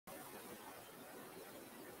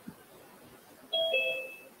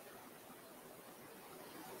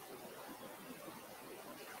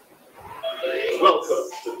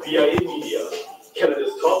BIA Media,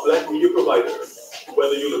 Canada's top black media provider.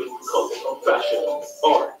 Whether you're looking for content on fashion,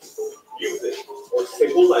 art, music, or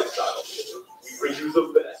simple lifestyle, we bring you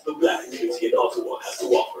the best the black community in Ottawa has to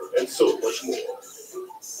offer, and so much more.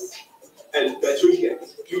 And better yet,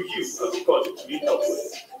 do you have a project you need help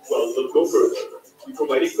with? Well, look no further. We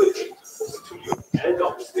provide equipment, studio, and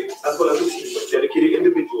office space, as well as a team of dedicated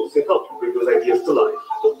individuals to help you bring those ideas to life.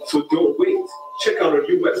 So don't wait. Check out our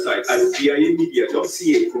new website at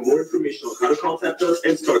biamedia.ca for more information on how to contact us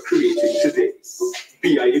and start creating today.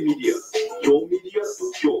 BIA Media, your way.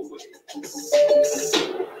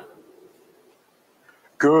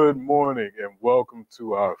 Good morning and welcome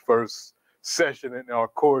to our first session in our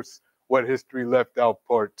course, What History Left Out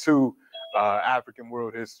Part 2, African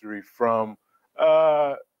World History from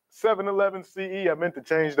 711 CE. I meant to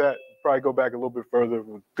change that, probably go back a little bit further,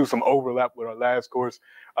 do some overlap with our last course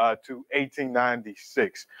to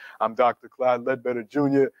 1896. I'm Dr. Clyde Ledbetter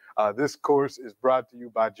Jr. This course is brought to you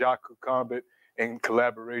by Jacques Cucambet in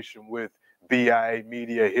collaboration with BIA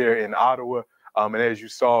Media here in Ottawa. And as you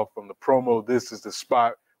saw from the promo, this is the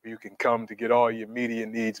spot where you can come to get all your media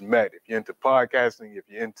needs met. If you're into podcasting, if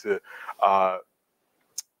you're into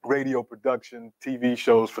radio production, TV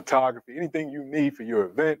shows, photography, anything you need for your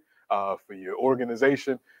event, for your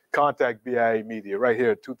organization, contact BIA Media right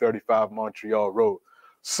here at 235 Montreal Road.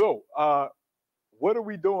 So what are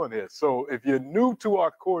we doing here? So if you're new to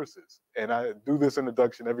our courses, and I do this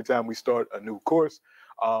introduction every time we start a new course,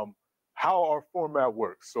 how our format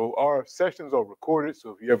works. So our sessions are recorded.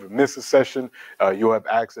 So if you ever miss a session, you'll have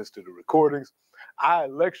access to the recordings. I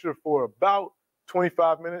lecture for about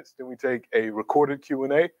 25 minutes. Then we take a recorded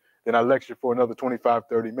Q&A. Then I lecture for another 25,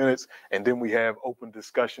 30 minutes. And then we have open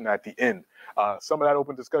discussion at the end. Some of that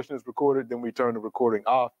open discussion is recorded. Then we turn the recording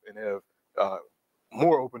off and have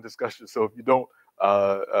more open discussion. So if you don't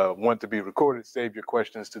want to be recorded, save your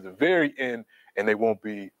questions to the very end and they won't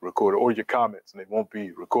be recorded, or your comments and they won't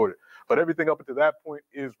be recorded. But everything up until that point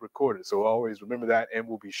is recorded. So always remember that, and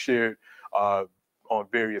will be shared on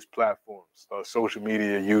various platforms, social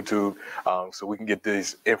media, YouTube, so we can get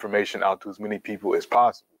this information out to as many people as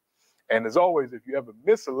possible. And as always, if you ever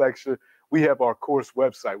miss a lecture, we have our course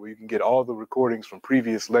website where you can get all the recordings from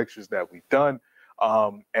previous lectures that we've done,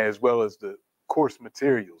 as well as the course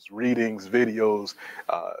materials, readings, videos,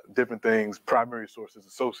 different things, primary sources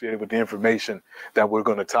associated with the information that we're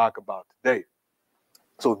going to talk about today.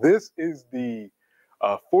 So this is the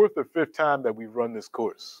fourth or fifth time that we've run this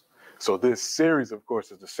course. So this series of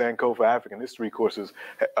courses, the Sankofa African History courses,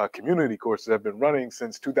 community courses, have been running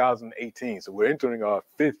since 2018. So we're entering our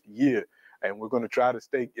fifth year, and we're going to try to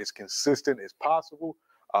stay as consistent as possible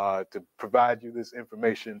to provide you this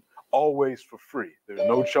information always for free. There's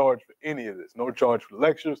no charge for any of this, no charge for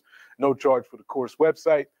lectures, no charge for the course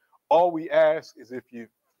website. All we ask is if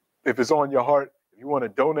it's on your heart, if you want to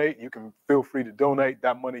donate, you can feel free to donate.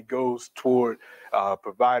 That money goes toward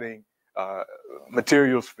providing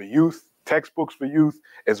materials for youth, textbooks for youth,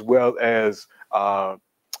 as well as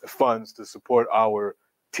funds to support our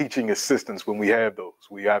teaching assistants when we have those.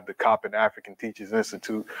 We have the Coppin African Teachers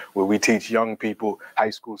Institute, where we teach young people, high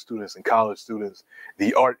school students and college students,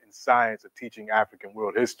 the art and science of teaching African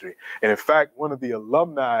world history. And in fact, one of the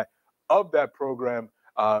alumni of that program,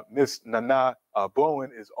 Miss Nana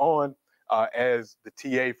Bowen, is on as the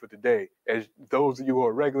TA for today. As those of you who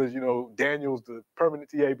are regulars, you know, Daniel's the permanent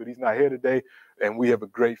TA, but he's not here today. And we have a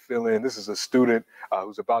great fill-in. This is a student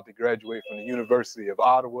who's about to graduate from the University of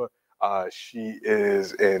Ottawa. She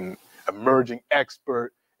is an emerging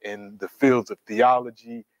expert in the fields of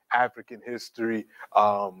theology, African history,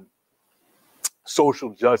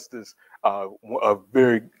 social justice, a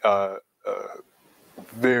very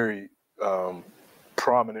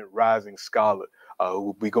prominent rising scholar who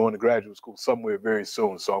will be going to graduate school somewhere very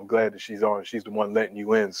soon. So I'm glad that she's on. She's the one letting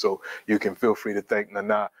you in, so you can feel free to thank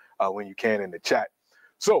Nana when you can in the chat.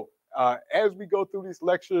 So as we go through these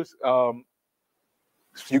lectures,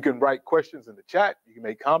 you can write questions in the chat, you can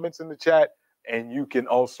make comments in the chat, and you can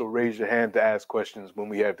also raise your hand to ask questions when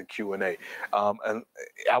we have the Q&A. And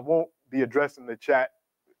I won't be addressing the chat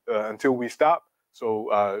until we stop,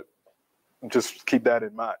 so just keep that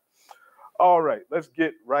in mind. All right, let's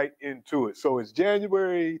get right into it. So it's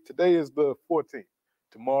January, today is the 14th.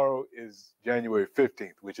 Tomorrow is January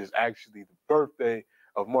 15th, which is actually the birthday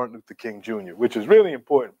of Martin Luther King Jr., which is really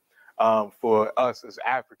important for us as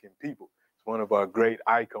African people. It's one of our great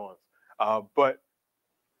icons. But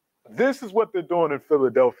this is what they're doing in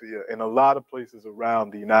Philadelphia and a lot of places around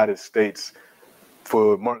the United States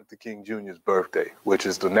for Martin Luther King Jr.'s birthday, which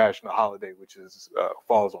is the national holiday, which is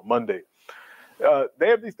falls on Monday. They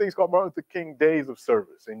have these things called Martin Luther King Days of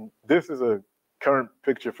Service, and this is a current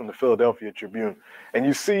picture from the Philadelphia Tribune, and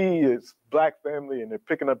you see it's Black family and they're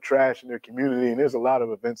picking up trash in their community. And there's a lot of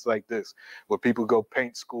events like this where people go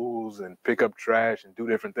paint schools and pick up trash and do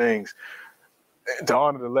different things to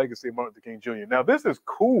honor the legacy of Martin Luther King Jr. Now, this is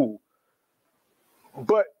cool,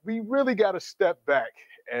 but we really got to step back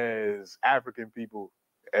as African people,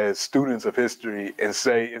 as students of history, and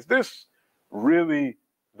say, is this really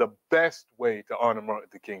the best way to honor Martin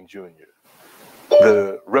Luther King Jr.,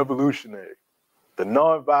 the revolutionary, the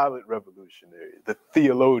nonviolent revolutionary, the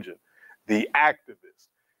theologian, the activist?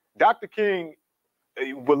 Dr. King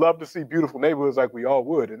would love to see beautiful neighborhoods like we all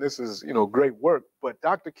would, and this is, great work, but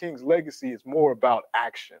Dr. King's legacy is more about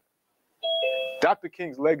action. Dr.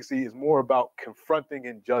 King's legacy is more about confronting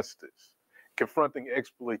injustice, confronting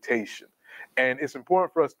exploitation. And it's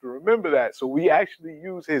important for us to remember that, so we actually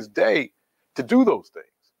use his day to do those things.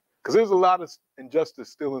 Because there's a lot of injustice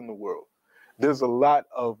still in the world. There's a lot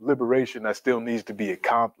of liberation that still needs to be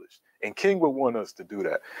accomplished. And King would want us to do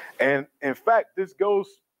that. And in fact, this goes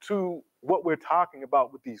to what we're talking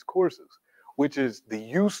about with these courses, which is the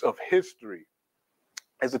use of history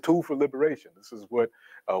as a tool for liberation. This is what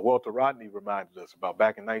Walter Rodney reminded us about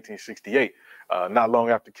back in 1968, not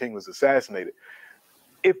long after King was assassinated.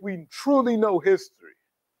 If we truly know history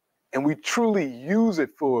and we truly use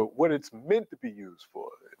it for what it's meant to be used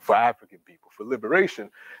for African people, for liberation,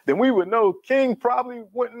 then we would know King probably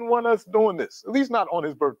wouldn't want us doing this, at least not on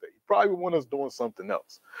his birthday. He probably would want us doing something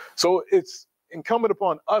else. So it's incumbent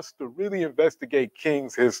upon us to really investigate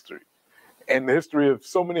King's history and the history of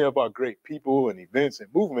so many of our great people and events and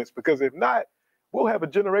movements, because if not, we'll have a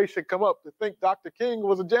generation come up to think Dr. King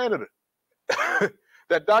was a janitor,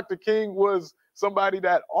 that Dr. King was somebody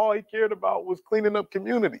that all he cared about was cleaning up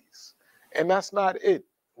communities. And that's not it.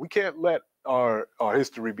 We can't let our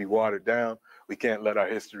history be watered down. We can't let our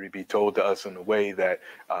history be told to us in a way that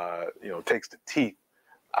takes the teeth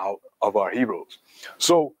out of our heroes.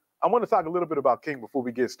 So I want to talk a little bit about King before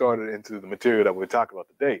we get started into the material that we're talking about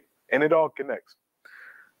today. And it all connects.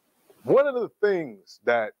 One of the things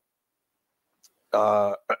that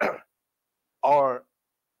our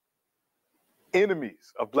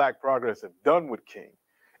enemies of Black progress have done with King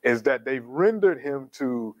is that they've rendered him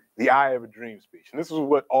to the I Have a Dream speech. And this is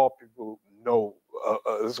what all people know.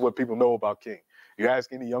 This is what people know about King. You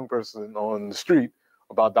ask any young person on the street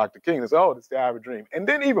about Dr. King, they say, oh, it's the I Have a Dream. And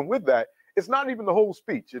then even with that, it's not even the whole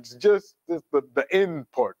speech. It's just the end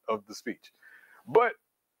part of the speech. But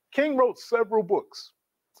King wrote several books,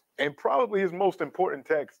 and probably his most important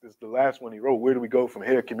text is the last one he wrote, Where Do We Go From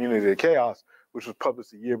Here? Community to Chaos, which was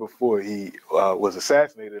published a year before he was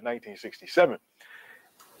assassinated in 1967.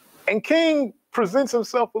 And King presents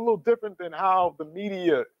himself a little different than how the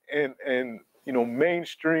media and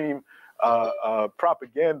mainstream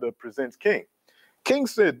propaganda presents King. King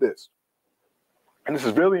said this, and this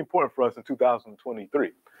is really important for us in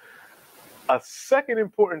 2023. A second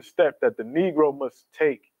important step that the Negro must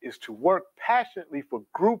take is to work passionately for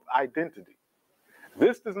group identity.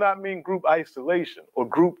 This does not mean group isolation or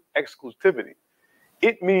group exclusivity.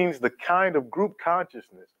 It means the kind of group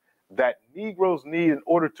consciousness that Negroes need in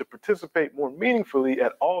order to participate more meaningfully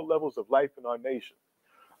at all levels of life in our nation.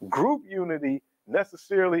 Group unity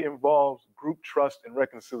necessarily involves group trust and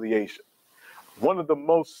reconciliation. One of the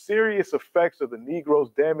most serious effects of the Negro's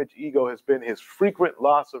damaged ego has been his frequent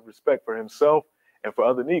loss of respect for himself and for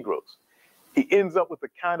other Negroes. He ends up with a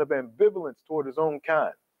kind of ambivalence toward his own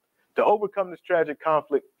kind. To overcome this tragic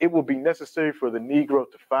conflict, it will be necessary for the Negro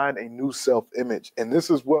to find a new self-image. And this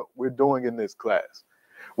is what we're doing in this class.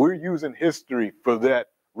 We're using history for that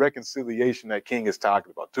reconciliation that King is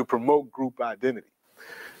talking about, to promote group identity.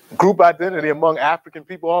 Group identity among African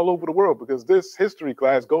people all over the world, because this history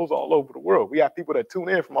class goes all over the world. We have people that tune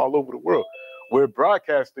in from all over the world. We're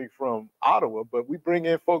broadcasting from Ottawa, but we bring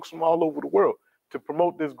in folks from all over the world to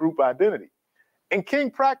promote this group identity. And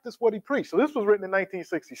King practiced what he preached. So this was written in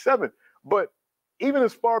 1967, but even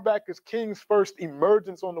as far back as King's first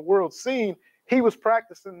emergence on the world scene, he was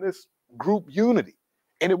practicing this group unity.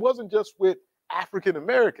 And it wasn't just with African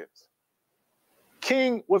Americans.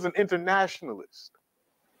 King was an internationalist.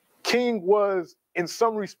 King was, in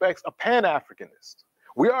some respects, a Pan-Africanist.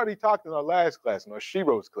 We already talked in our last class, in our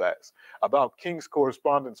Shiro's class, about King's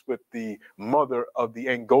correspondence with the mother of the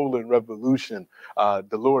Angolan Revolution,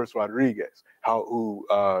 Dolores Rodriguez, who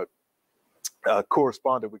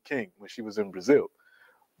corresponded with King when she was in Brazil.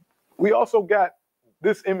 We also got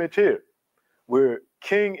this image here, where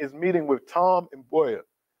King is meeting with Tom Mboya,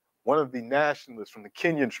 one of the nationalists from the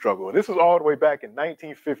Kenyan struggle. And this is all the way back in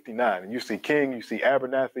 1959. And you see King, you see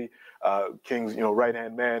Abernathy, King's,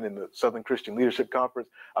 right-hand man in the Southern Christian Leadership Conference.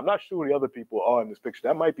 I'm not sure who the other people are in this picture.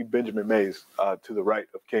 That might be Benjamin Mays to the right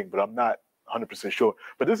of King, but I'm not 100% sure.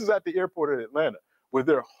 But this is at the airport in Atlanta, where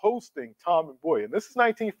they're hosting Tom Mboya. And this is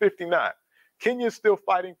 1959. Kenya is still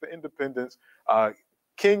fighting for independence.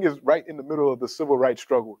 King is right in the middle of the civil rights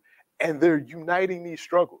struggle, and they're uniting these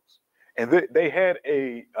struggles. And they had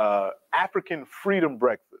a African freedom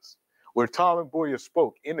breakfast where Tom Mboya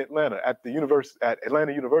spoke in Atlanta at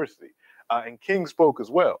Atlanta University, and King spoke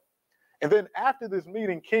as well. And then after this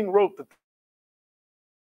meeting, King wrote to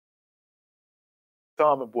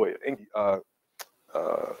Tom Mboya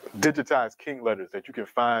digitized King letters that you can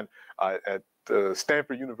find at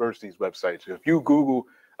Stanford University's website. So if you Google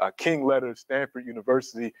King letters, Stanford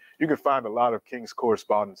University, you can find a lot of King's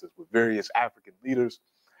correspondences with various African leaders,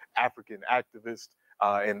 African activists,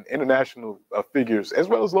 and international figures, as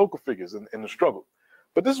well as local figures in the struggle.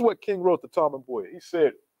 But this is what King wrote to Tom Mboya. He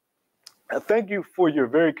said, "Thank you for your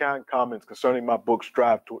very kind comments concerning my book,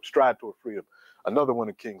 Stride Toward Freedom," another one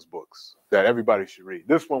of King's books that everybody should read.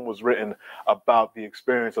 This one was written about the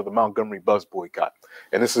experience of the Montgomery bus boycott.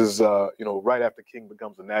 And this is, right after King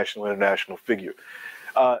becomes a national, international figure.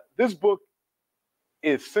 This book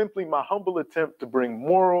is simply my humble attempt to bring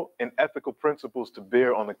moral and ethical principles to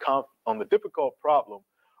bear on the difficult problem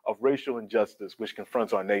of racial injustice which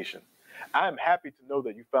confronts our nation. I am happy to know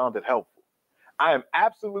that you found it helpful. I am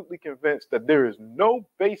absolutely convinced that there is no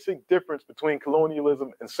basic difference between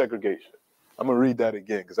colonialism and segregation. I'm going to read that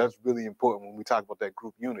again because that's really important when we talk about that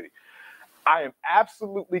group unity. I am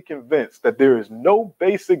absolutely convinced that there is no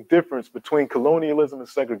basic difference between colonialism and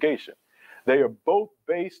segregation. They are both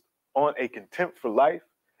based on a contempt for life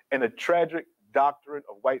and a tragic doctrine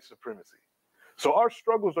of white supremacy. So our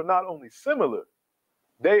struggles are not only similar,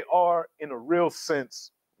 they are, in a real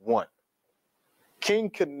sense, one. King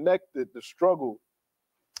connected the struggle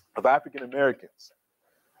of African Americans,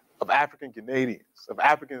 of African Canadians, of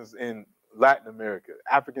Africans in Latin America,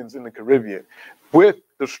 Africans in the Caribbean, with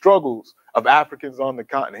the struggles of Africans on the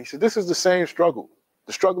continent. He said, this is the same struggle.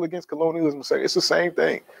 The struggle against colonialism, it's the same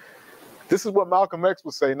thing. This is what Malcolm X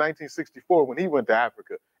would say in 1964 when he went to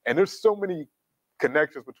Africa. And there's so many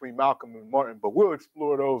connections between Malcolm and Martin, but we'll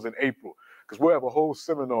explore those in April because we'll have a whole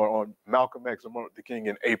seminar on Malcolm X and Martin Luther King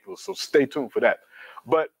in April. So stay tuned for that.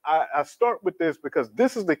 But I start with this because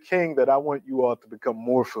this is the King that I want you all to become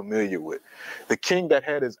more familiar with. The King that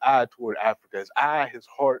had his eye toward Africa, his eye, his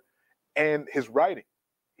heart, and his writing.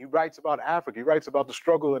 He writes about Africa. He writes about the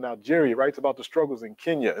struggle in Algeria. He writes about the struggles in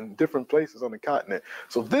Kenya and different places on the continent.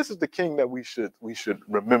 So this is the King that we should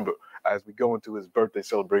remember as we go into his birthday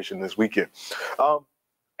celebration this weekend.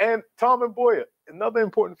 And Tom Mboya, another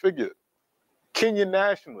important figure, Kenyan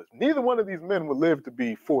nationalist. Neither one of these men would live to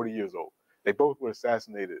be 40 years old. They both were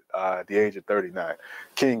assassinated at the age of 39.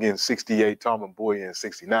 King in 68, Tom Mboya in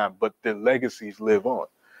 69, but their legacies live on.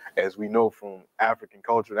 As we know from African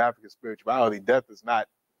culture and African spirituality, death is not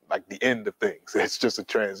like the end of things. It's just a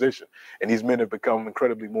transition. And these men have become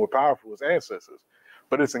incredibly more powerful as ancestors.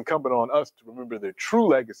 But it's incumbent on us to remember their true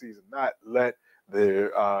legacies and not let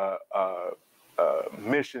their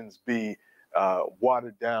missions be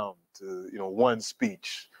watered down to one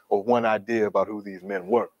speech or one idea about who these men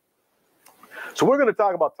were. So we're going to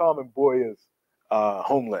talk about Tom Mboya's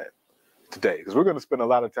homeland today because we're going to spend a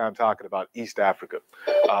lot of time talking about East Africa.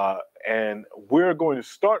 And we're going to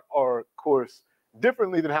start our course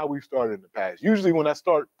differently than how we've started in the past. Usually when I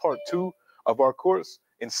start part 2 of our course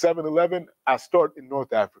in 7-11, I start in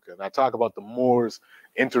North Africa and I talk about the Moors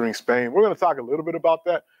entering Spain. We're going to talk a little bit about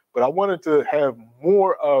that, but I wanted to have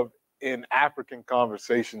more of an African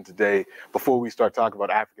conversation today before we start talking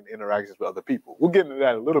about African interactions with other people. We'll get into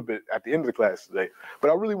that a little bit at the end of the class today,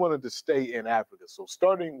 but I really wanted to stay in Africa. So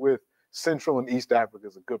starting with Central and East Africa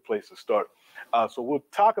is a good place to start. So we'll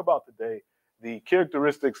talk about today the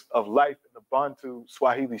characteristics of life in the Bantu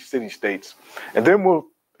Swahili city-states. And then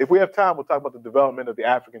if we have time, we'll talk about the development of the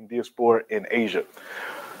African diaspora in Asia.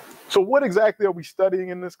 So what exactly are we studying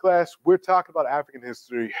in this class? We're talking about African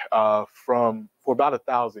history for about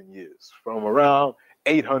 1,000 years, from around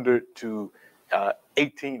 800 to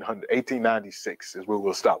 1800, 1896 is where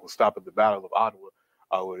we'll stop. We'll stop at the Battle of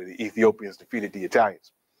Adwa, where the Ethiopians defeated the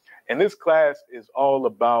Italians. And this class is all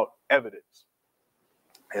about evidence.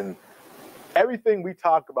 And everything we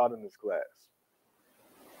talk about in this class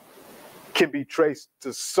can be traced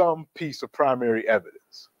to some piece of primary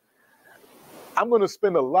evidence. I'm going to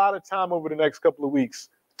spend a lot of time over the next couple of weeks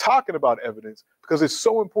talking about evidence because it's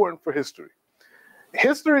so important for history.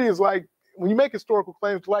 History is like, when you make historical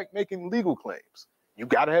claims, like making legal claims. you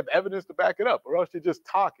got to have evidence to back it up, or else you're just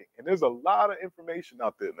talking. And there's a lot of information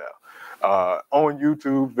out there now on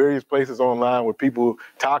YouTube, various places online where people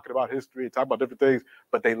talking about history, talk about different things,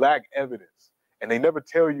 but they lack evidence. And they never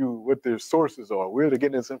tell you what their sources are, where they're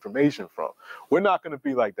getting this information from. We're not going to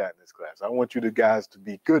be like that in this class. I want you guys to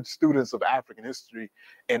be good students of African history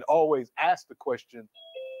and always ask the question,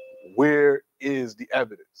 where is the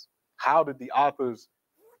evidence? How did the authors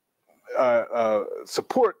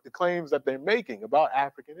support the claims that they're making about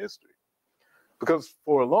African history? Because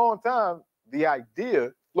for a long time, the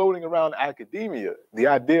idea floating around academia, the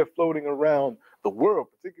idea floating around the world,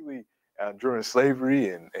 particularly during slavery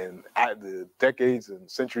and at the decades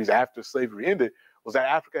and centuries after slavery ended, was that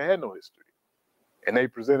Africa had no history. And they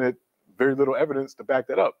presented very little evidence to back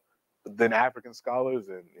that up. But then African scholars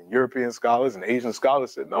and European scholars and Asian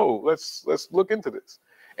scholars said, no, let's look into this.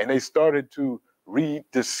 And they started to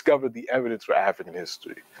rediscover the evidence for African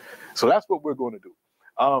history. So that's what we're going to do.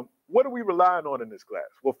 What are we relying on in this class?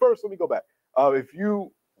 Well, first, let me go back. If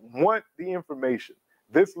you want the information,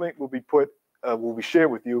 this link will be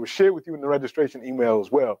shared with you. It will share with you in the registration email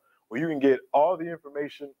as well, where you can get all the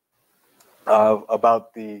information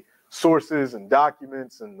about the sources and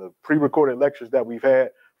documents and the pre-recorded lectures that we've had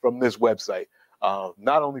from this website,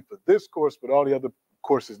 not only for this course, but all the other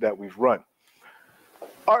courses that we've run.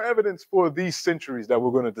 Our evidence for these centuries that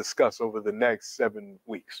we're going to discuss over the next 7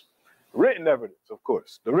 weeks. Written evidence, of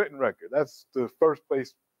course, the written record. That's the first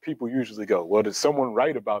place people usually go. Well, did someone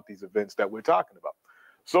write about these events that we're talking about?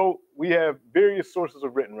 So we have various sources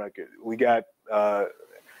of written record. We got,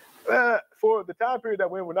 for the time period that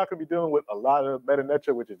we're in, we're not going to be dealing with a lot of Meta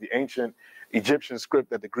Neter, which is the ancient Egyptian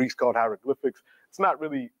script that the Greeks called hieroglyphics. It's not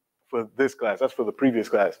really for this class. That's for the previous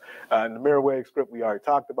class. And the Meroitic script we already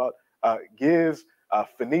talked about. Giz,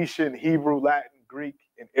 Phoenician, Hebrew, Latin, Greek,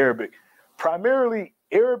 and Arabic. Primarily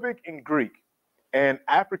Arabic and Greek, and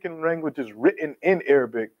African languages written in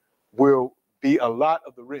Arabic will be a lot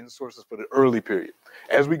of the written sources for the early period.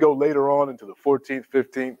 As we go later on into the 14th,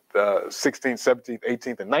 15th, 16th, 17th,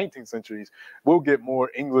 18th, and 19th centuries, we'll get more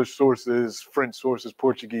English sources, French sources,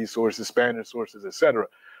 Portuguese sources, Spanish sources, etc.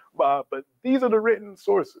 But these are the written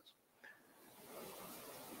sources.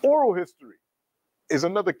 Oral history is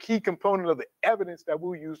another key component of the evidence that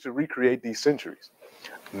we'll use to recreate these centuries.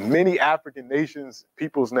 Many African nations,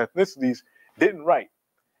 peoples, and ethnicities didn't write.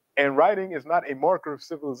 And writing is not a marker of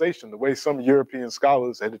civilization, the way some European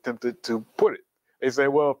scholars had attempted to put it. They say,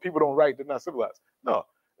 well, if people don't write, they're not civilized. No,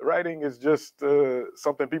 writing is just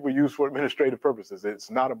something people use for administrative purposes. It's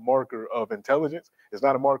not a marker of intelligence. It's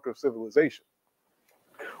not a marker of civilization.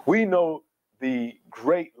 We know the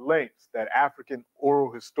great lengths that African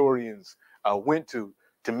oral historians went to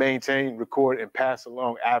maintain, record, and pass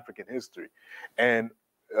along African history. And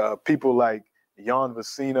people like Jan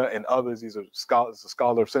Vasina and others, these are scholars, a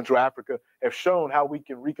scholar of Central Africa, have shown how we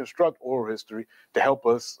can reconstruct oral history to help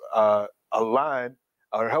us align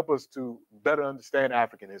or help us to better understand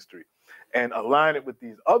African history and align it with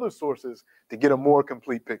these other sources to get a more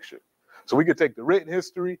complete picture. So we could take the written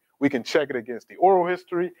history, we can check it against the oral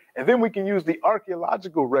history, and then we can use the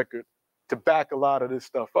archaeological record to back a lot of this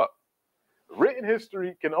stuff up. Written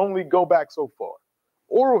history can only go back so far.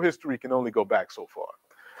 Oral history can only go back so far.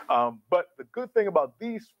 But the good thing about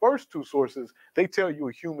these first two sources, they tell you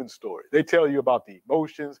a human story. They tell you about the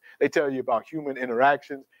emotions. They tell you about human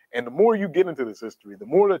interactions. And the more you get into this history, the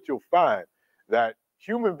more that you'll find that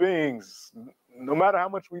human beings, no matter how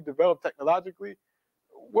much we develop technologically,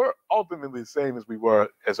 we're ultimately the same as we were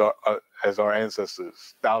as our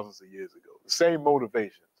ancestors thousands of years ago. The same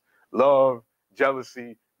motivations: love,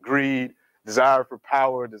 jealousy, greed, desire for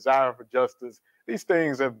power, desire for justice. These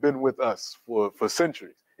things have been with us for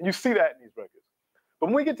centuries. And you see that in these records. But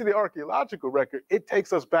when we get to the archaeological record, it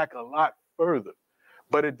takes us back a lot further.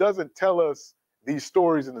 But it doesn't tell us these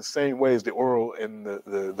stories in the same way as the oral and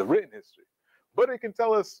the written history. But it can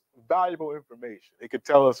tell us valuable information. It could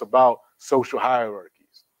tell us about social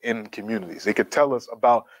hierarchies in communities. It could tell us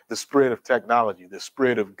about the spread of technology, the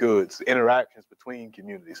spread of goods, the interactions between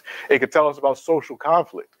communities. It could tell us about social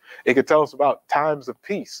conflict. It could tell us about times of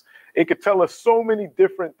peace. It could tell us so many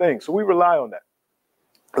different things. So we rely on that.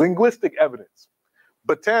 Linguistic evidence,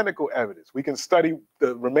 botanical evidence. We can study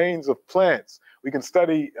the remains of plants. We can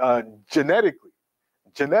study genetically.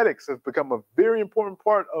 Genetics has become a very important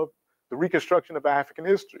part of the reconstruction of African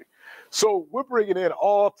history. So we're bringing in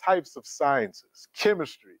all types of sciences: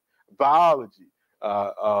 chemistry, biology,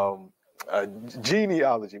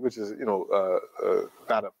 genealogy, which is,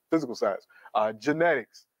 not a physical science,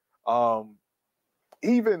 genetics,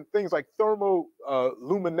 even things like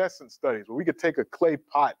thermoluminescent studies, where we could take a clay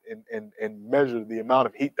pot and measure the amount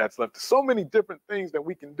of heat that's left. There's so many different things that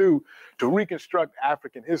we can do to reconstruct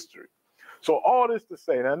African history. So all this to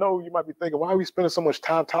say, and I know you might be thinking, why are we spending so much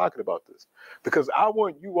time talking about this? Because I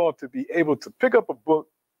want you all to be able to pick up a book,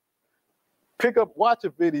 watch a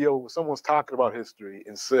video where someone's talking about history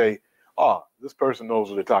and say, oh, this person knows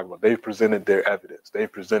what they're talking about. They've presented their evidence.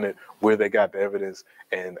 They've presented where they got the evidence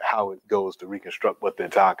and how it goes to reconstruct what they're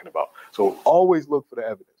talking about. So always look for the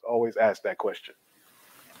evidence. Always ask that question.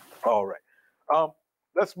 All right.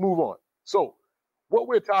 Let's move on. So what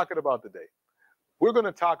we're talking about today, we're going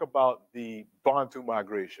to talk about the Bantu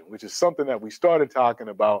migration, which is something that we started talking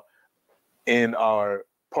about in our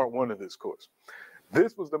part 1 of this course.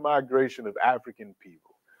 This was the migration of African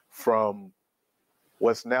people from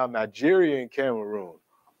what's now Nigeria and Cameroon,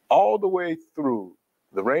 all the way through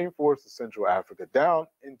the rainforest of Central Africa, down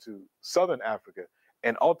into Southern Africa,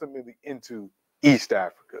 and ultimately into East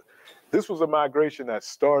Africa. This was a migration that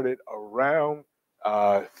started around,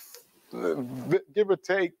 give or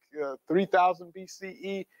take, 3000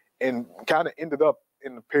 BCE, and kind of ended up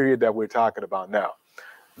in the period that we're talking about now.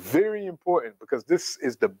 Very important, because this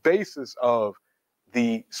is the basis of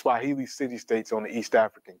the Swahili city-states on the East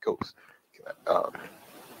African coast.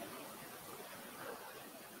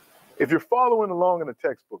 If you're following along in the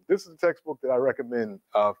textbook, this is a textbook that I recommend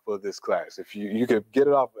for this class. If you could get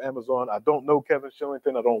it off of Amazon. I don't know Kevin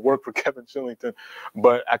Shillington. I don't work for Kevin Shillington,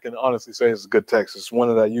 but I can honestly say it's a good text. It's one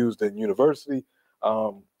that I used in university,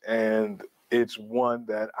 and it's one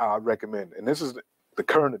that I recommend. And this is the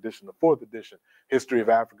current edition, the 4th edition, History of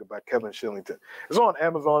Africa by Kevin Shillington. It's on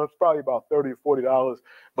Amazon. It's probably about $30 or $40,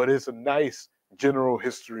 but it's a nice general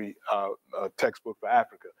history textbook for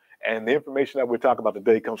Africa. And the information that we're talking about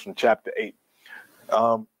today comes from chapter 8.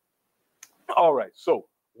 All right, so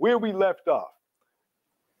where we left off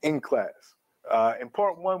in class. In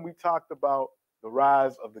part 1, we talked about the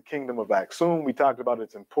rise of the kingdom of Aksum. We talked about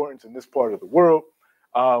its importance in this part of the world.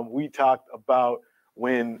 We talked about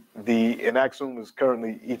when and Aksum is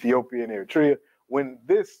currently Ethiopia and Eritrea, when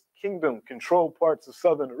this kingdom controlled parts of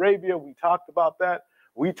Southern Arabia. We talked about that.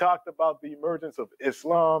 We talked about the emergence of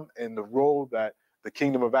Islam and the role that the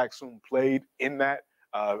kingdom of Aksum played in that,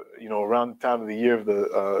 around the time of the year of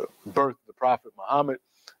the birth of the Prophet Muhammad,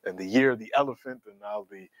 and the year of the elephant, and now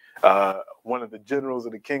one of the generals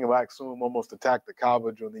of the king of Aksum almost attacked the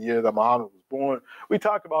Kaaba during the year that Muhammad was born. We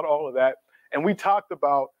talked about all of that, and we talked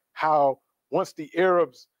about how once the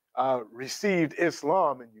Arabs received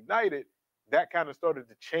Islam and united, that kind of started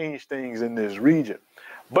to change things in this region.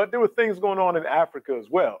 But there were things going on in Africa as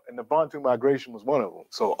well, and the Bantu migration was one of them.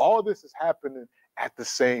 So all this is happening at the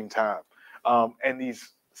same time. And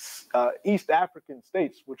these East African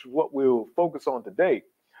states, which is what we'll focus on today,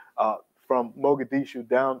 from Mogadishu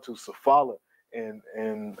down to Sofala in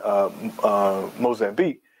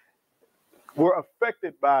Mozambique, were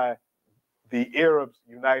affected by the Arabs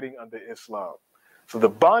uniting under Islam. So the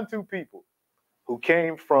Bantu people who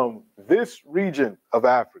came from this region of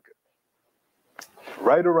Africa,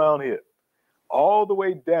 right around here, all the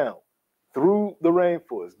way down through the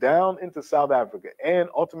rainforest, down into South Africa, and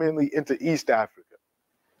ultimately into East Africa,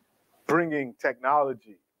 bringing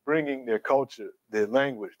technology, bringing their culture, their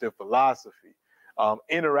language, their philosophy,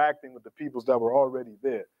 interacting with the peoples that were already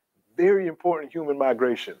there. Very important human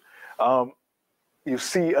migration. You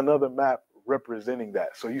see another map representing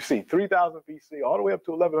that. So you see 3000 BC all the way up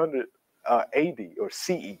to 1100 AD or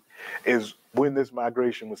CE is when this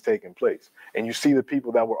migration was taking place. And you see the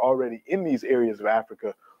people that were already in these areas of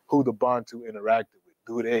Africa who the Bantu interacted with,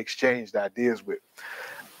 who they exchanged ideas with.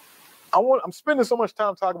 I'm spending so much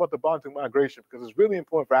time talking about the Bantu migration because it's really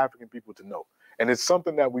important for African people to know. And it's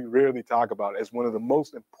something that we rarely talk about as one of the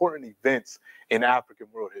most important events in African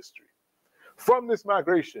world history. From this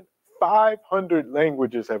migration, 500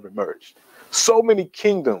 languages have emerged. So many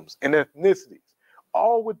kingdoms and ethnicities,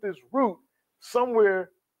 all with this root somewhere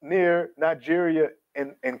near Nigeria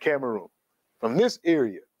and Cameroon. From this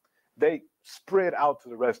area, they spread out to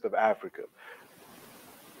the rest of Africa.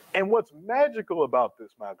 And what's magical about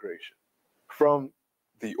this migration, from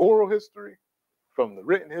the oral history, from the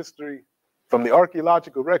written history, from the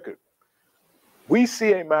archaeological record, we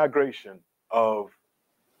see a migration of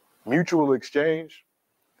mutual exchange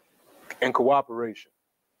and cooperation.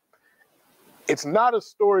 It's not a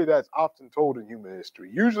story that's often told in human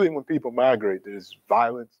history. Usually when people migrate, there's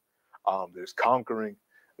violence, there's conquering,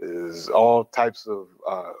 there's all types of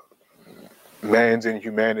man's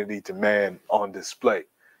inhumanity to man on display.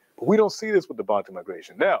 But we don't see this with the Bantu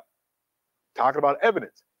migration. Now, talking about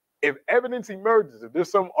evidence. If evidence emerges, if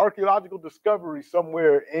there's some archaeological discovery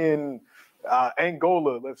somewhere in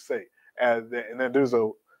Angola, let's say, and then there's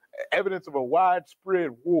evidence of a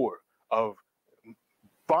widespread war of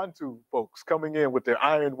Bantu folks coming in with their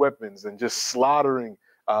iron weapons and just slaughtering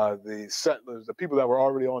the settlers, the people that were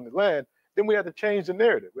already on the land. Then we had to change the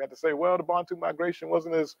narrative. We had to say, well, the Bantu migration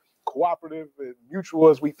wasn't as cooperative and mutual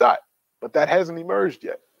as we thought, but that hasn't emerged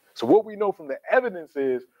yet. So what we know from the evidence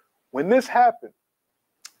is when this happened,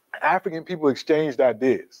 African people exchanged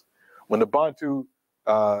ideas. When the Bantu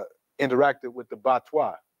interacted with the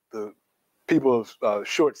Batwa, the people of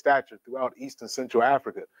short stature throughout East and Central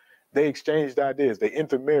Africa, they exchanged ideas. They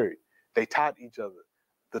intermarried. They taught each other.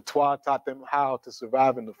 The Twa taught them how to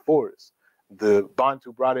survive in the forest. The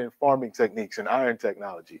Bantu brought in farming techniques and iron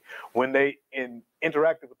technology. When they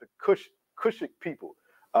interacted with the Cushic people,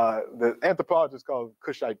 the anthropologists call them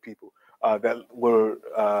Cushite people that were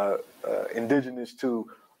indigenous to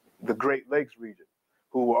the Great Lakes region,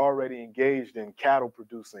 who were already engaged in cattle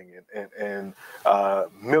producing and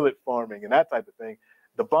millet farming and that type of thing.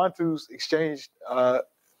 The Bantus exchanged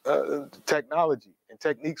technology and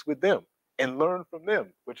techniques with them and learned from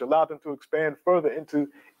them, which allowed them to expand further into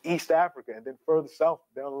East Africa and then further south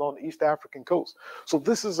down along the East African coast. So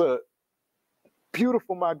this is a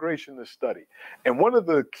beautiful migration to study. And one of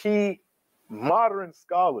the key modern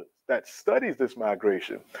scholars that studies this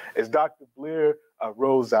migration is Dr. Blair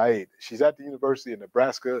Rose Zaid. She's at the University of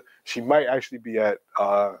Nebraska. She might actually be at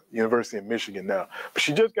University of Michigan now, but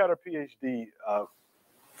she just got her PhD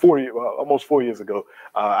almost 4 years ago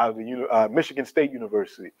out of the Michigan State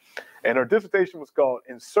University. And her dissertation was called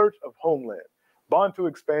In Search of Homeland, Bantu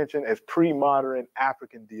Expansion as Pre-Modern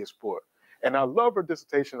African Diaspora. And I love her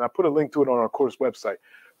dissertation. I put a link to it on our course website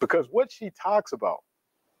because what she talks about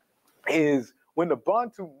is when the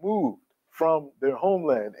Bantu moved from their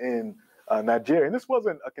homeland in Nigeria, and this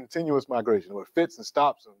wasn't a continuous migration where it fits and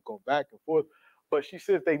stops and go back and forth, but she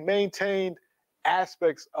says they maintained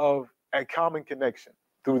aspects of a common connection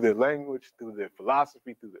through their language, through their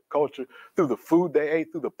philosophy, through their culture, through the food they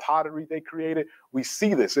ate, through the pottery they created. We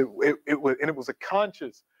see this. It was a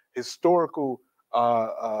conscious historical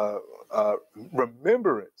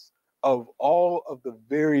remembrance of all of the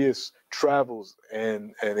various travels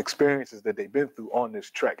and experiences that they've been through on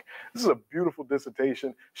this trek. This is a beautiful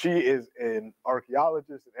dissertation. She is an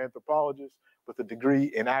archaeologist and anthropologist with a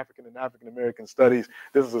degree in African and African American studies.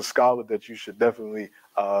 This is a scholar that you should definitely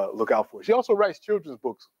look out for. She also writes children's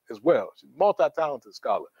books as well. She's a multi-talented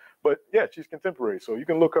scholar. But yeah, she's contemporary, so you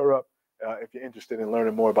can look her up if you're interested in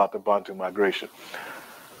learning more about the Bantu migration.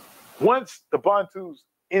 Once the Bantus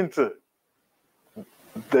enter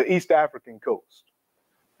the East African coast,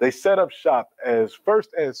 they set up shop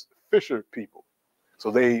first as fisher people.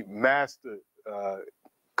 So they mastered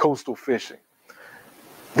coastal fishing.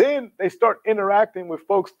 Then they start interacting with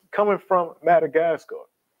folks coming from Madagascar.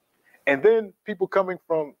 And then people coming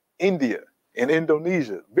from India and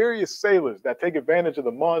Indonesia, various sailors that take advantage of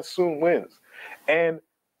the monsoon winds. And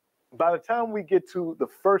by the time we get to the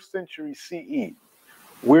 1st century CE,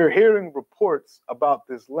 we're hearing reports about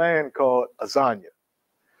this land called Azania.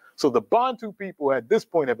 So the Bantu people at this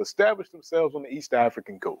point have established themselves on the East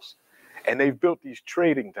African coast. And they've built these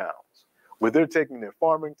trading towns where they're taking their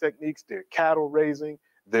farming techniques, their cattle raising,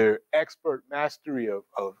 their expert mastery of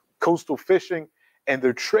coastal fishing, and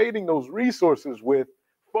they're trading those resources with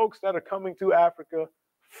folks that are coming to Africa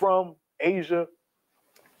from Asia,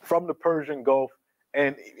 from the Persian Gulf,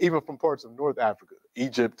 and even from parts of North Africa,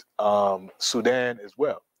 Egypt, Sudan as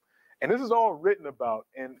well. And this is all written about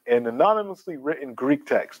in an anonymously written Greek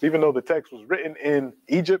text. Even though the text was written in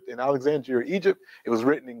Egypt, in Alexandria, Egypt, it was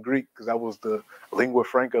written in Greek because that was the lingua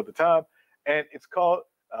franca of the time. And it's called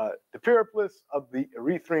The Periplus of the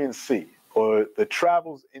Erythraean Sea, or The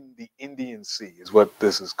Travels in the Indian Sea is what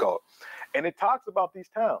this is called. And it talks about these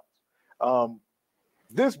towns.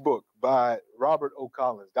 This book by Robert O.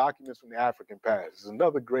 Collins, Documents from the African Past, is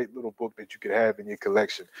another great little book that you could have in your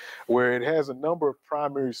collection, where it has a number of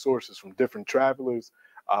primary sources from different travelers,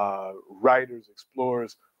 writers,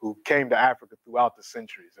 explorers who came to Africa throughout the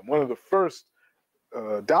centuries. And one of the first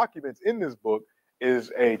documents in this book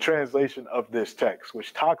is a translation of this text,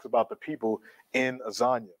 which talks about the people in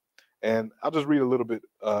Azania. And I'll just read a little bit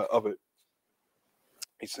of it.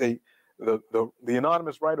 The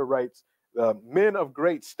anonymous writer writes, "The men of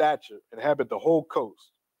great stature inhabit the whole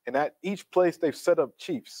coast, and at each place they've set up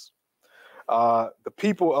chiefs. The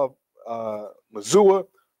people of Mazua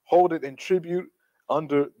hold it in tribute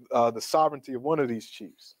under the sovereignty of one of these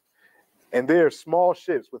chiefs. And they are small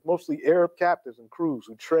ships with mostly Arab captives and crews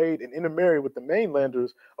who trade and intermarry with the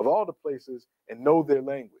mainlanders of all the places and know their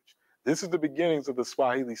language." This is the beginnings of the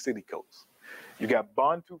Swahili city coast. You got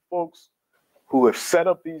Bantu folks who have set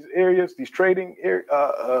up these areas, these trading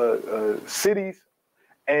cities,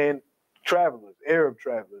 and travelers, Arab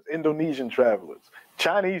travelers, Indonesian travelers,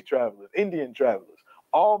 Chinese travelers, Indian travelers,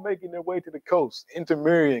 all making their way to the coast,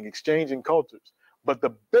 intermarrying, exchanging cultures. But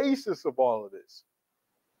the basis of all of this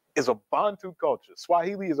is a Bantu culture.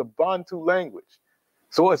 Swahili is a Bantu language.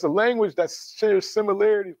 So it's a language that shares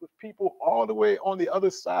similarities with people all the way on the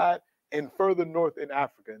other side and further north in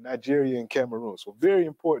Africa, Nigeria and Cameroon. So very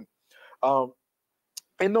important.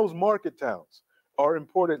 In those market towns are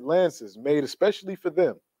imported lances made especially for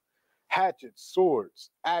them, hatchets,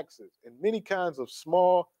 swords, axes, and many kinds of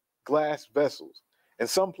small glass vessels. In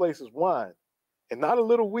some places, wine, and not a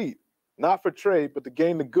little wheat, not for trade, but to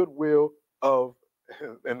gain the goodwill of,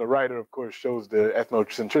 and the writer, of course, shows the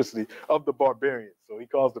ethnocentricity of the barbarians. So he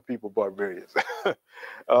calls the people barbarians.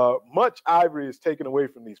 Much ivory is taken away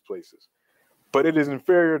from these places, but it is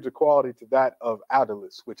inferior to quality to that of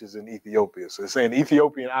Adulis, which is in Ethiopia. So it's saying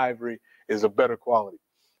Ethiopian ivory is of better quality.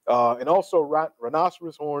 And also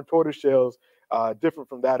rhinoceros horn, tortoise shells, different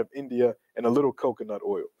from that of India, and a little coconut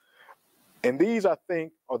oil. And these, I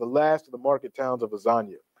think, are the last of the market towns of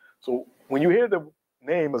Azania. So when you hear the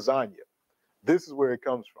name Azania, this is where it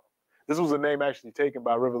comes from. This was a name actually taken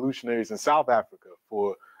by revolutionaries in South Africa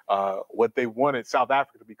for what they wanted South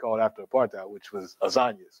Africa to be called after apartheid, which was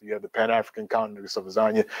Azania. So you have the Pan-African Congress of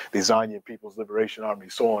Azania, the Azanian People's Liberation Army,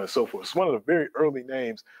 so on and so forth. It's one of the very early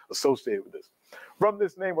names associated with this. From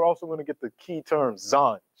this name, we're also going to get the key term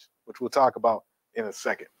Zanj, which we'll talk about in a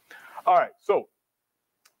second. All right, so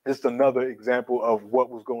just another example of what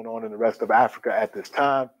was going on in the rest of Africa at this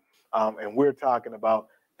time. And we're talking about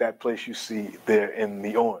that place you see there in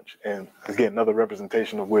the orange. And again, another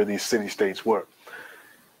representation of where these city-states were.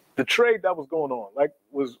 The trade that was going on, like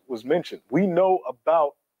was mentioned, we know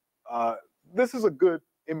about, this is a good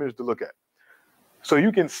image to look at. So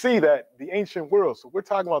you can see that the ancient world, so we're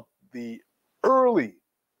talking about the early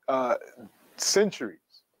centuries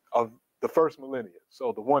of the first millennia.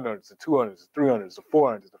 So the 100s, the 200s, the 300s, the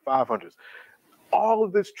 400s, the 500s. All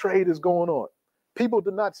of this trade is going on. People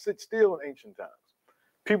did not sit still in ancient times.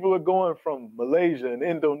 People are going from Malaysia and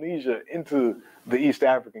Indonesia into the East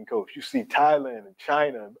African coast. You see Thailand and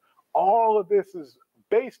China. All of this is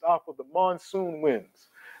based off of the monsoon winds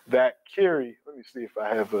that carry. Let me see if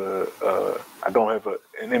I have I don't have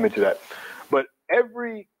an image of that. But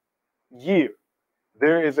every year,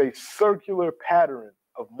 there is a circular pattern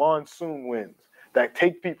of monsoon winds that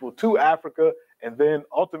take people to Africa, and then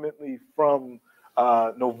ultimately from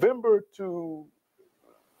November to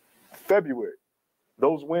February,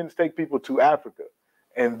 those winds take people to Africa.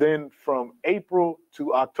 And then from April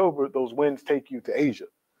to October, those winds take you to Asia.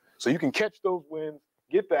 So you can catch those winds,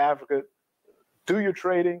 get to Africa, do your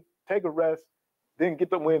trading, take a rest, then get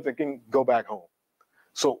the winds and can go back home.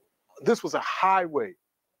 So this was a highway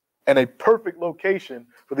and a perfect location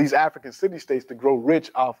for these African city-states to grow rich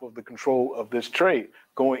off of the control of this trade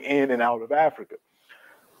going in and out of Africa.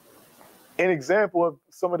 An example of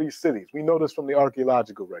some of these cities, we know this from the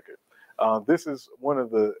archaeological record. This is one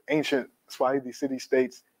of the ancient Swahili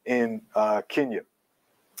city-states in Kenya,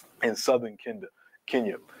 in southern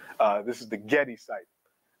Kenya. This is the Getty site,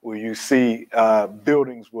 where you see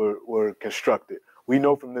buildings were constructed. We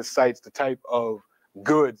know from this site the type of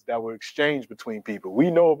goods that were exchanged between people.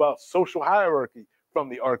 We know about social hierarchy from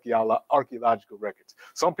the archaeological records.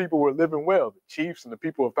 Some people were living well, the chiefs and the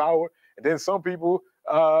people of power, and then some people,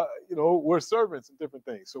 were servants and different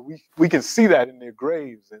things. So we can see that in their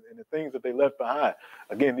graves and the things that they left behind.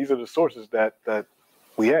 Again, these are the sources that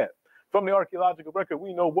we have. From the archaeological record,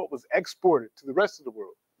 we know what was exported to the rest of the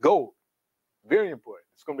world. Gold, very important.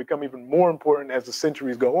 It's going to become even more important as the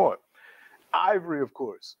centuries go on. Ivory, of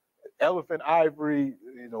course. Elephant ivory,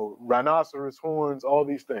 rhinoceros horns, all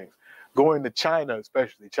these things. Going to China,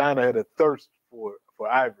 especially. China had a thirst for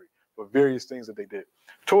ivory, for various things that they did.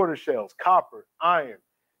 Tortoise shells, copper, iron,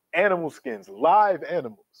 animal skins, live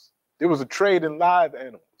animals. There was a trade in live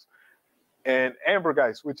animals. And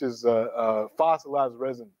ambergris, which is fossilized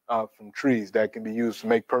resin from trees that can be used to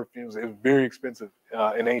make perfumes. It was very expensive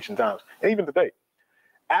in ancient times, and even today.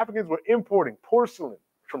 Africans were importing porcelain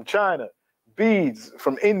from China, beads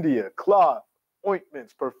from India, cloth,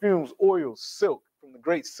 ointments, perfumes, oils, silk from the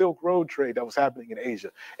great Silk Road trade that was happening in Asia.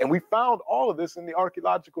 And we found all of this in the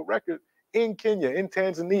archaeological record in Kenya, in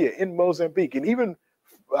Tanzania, in Mozambique, and even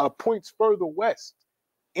points further west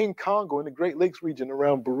in Congo, in the Great Lakes region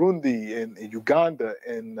around Burundi and Uganda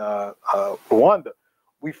and Rwanda.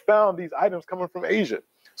 We found these items coming from Asia.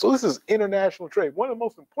 So this is international trade. One of the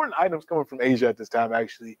most important items coming from Asia at this time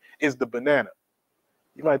actually is the banana.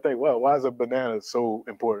 You might think, well, why is a banana so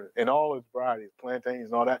important? In all its varieties, plantains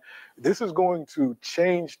and all that. This is going to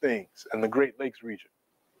change things in the Great Lakes region.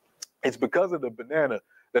 It's because of the banana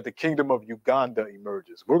that the kingdom of Uganda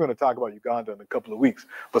emerges. We're going to talk about Uganda in a couple of weeks,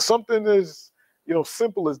 but something as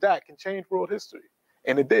simple as that can change world history,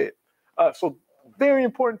 and it did. So very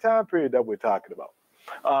important time period that we're talking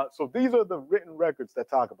about. So these are the written records that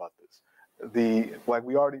talk about this. Like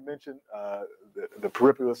we already mentioned, the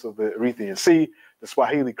Periplus of the Erythraean Sea, the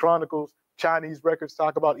Swahili Chronicles, Chinese records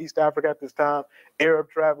talk about East Africa at this time, Arab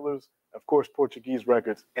travelers, of course, Portuguese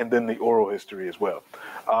records, and then the oral history as well.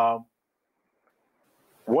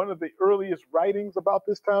 One of the earliest writings about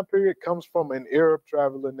this time period comes from an Arab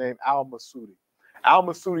traveler named Al-Masudi.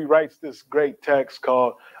 Al-Masudi writes this great text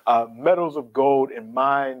called Metals of Gold and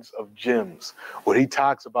Mines of Gems, where he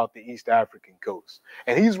talks about the East African coast.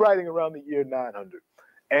 And he's writing around the year 900.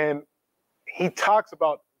 And he talks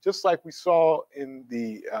about, just like we saw in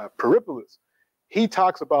the Periplus, he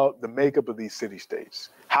talks about the makeup of these city-states,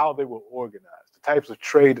 how they were organized, the types of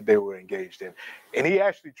trade that they were engaged in. And he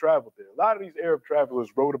actually traveled there. A lot of these Arab travelers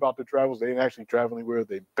wrote about their travels. They didn't actually travel anywhere.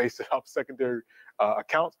 They based it off secondary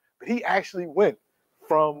accounts. But he actually went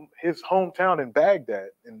from his hometown in Baghdad,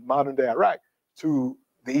 in modern-day Iraq, to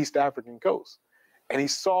the East African coast. And he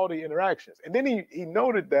saw the interactions. And then he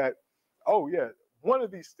noted that, oh, yeah, one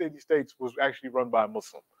of these city-states was actually run by a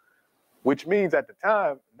Muslim, which means at the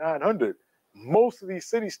time, 900, most of these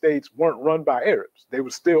city-states weren't run by Arabs. They were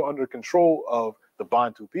still under control of the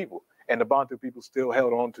Bantu people, and the Bantu people still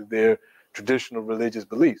held on to their traditional religious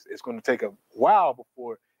beliefs. It's going to take a while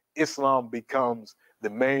before Islam becomes the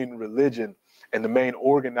main religion and the main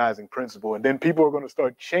organizing principle, and then people are going to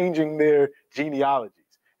start changing their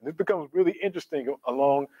genealogies. And this becomes really interesting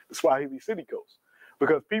along the Swahili city coast,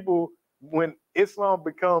 because people, when Islam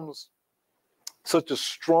becomes such a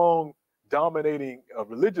strong dominating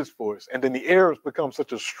religious force, and then the Arabs become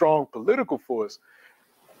such a strong political force,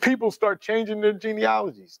 people start changing their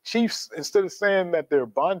genealogies. Chiefs, instead of saying that they're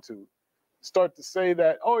Bantu, start to say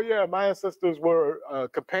that, oh yeah, my ancestors were a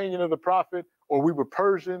companion of the Prophet, or we were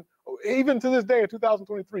Persian. Even to this day, in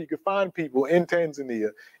 2023, you can find people in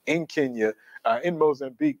Tanzania, in Kenya, in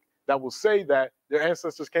Mozambique, that will say that their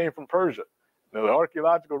ancestors came from Persia. Now, the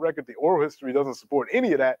archaeological record, the oral history doesn't support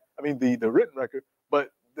any of that. I mean, the written record,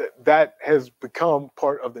 but that has become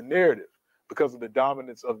part of the narrative because of the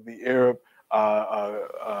dominance of the Arab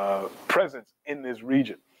presence in this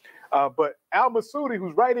region. But Al-Masudi,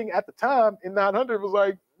 who's writing at the time in 900, was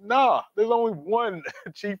like, nah, there's only one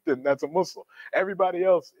chieftain that's a Muslim. Everybody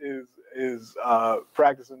else is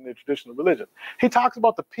practicing their traditional religion. He talks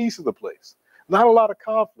about the peace of the place. Not a lot of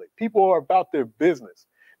conflict. People are about their business.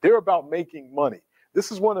 They're about making money.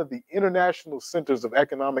 This is one of the international centers of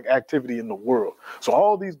economic activity in the world. So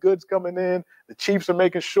all these goods coming in, the chiefs are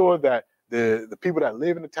making sure that the people that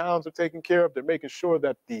live in the towns are taken care of. They're making sure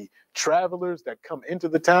that the travelers that come into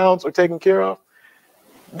the towns are taken care of.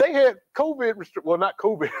 They had not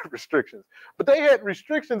COVID restrictions, but they had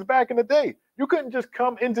restrictions back in the day. You couldn't just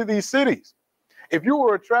come into these cities. If you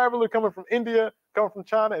were a traveler coming from India, coming from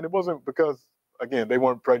China, and it wasn't because, again, they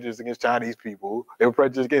weren't prejudiced against Chinese people. They were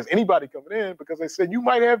prejudiced against anybody coming in because they said you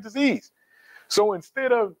might have disease. So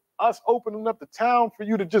instead of us opening up the town for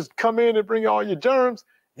you to just come in and bring all your germs,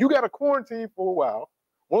 you got to quarantine for a while.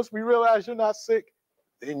 Once we realize you're not sick,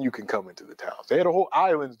 then you can come into the towns. They had a whole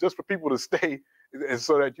islands just for people to stay, and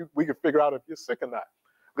so that we could figure out if you're sick or not.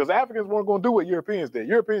 Because Africans weren't going to do what Europeans did.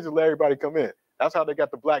 Europeans just let everybody come in. That's how they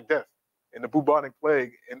got the Black Death and the bubonic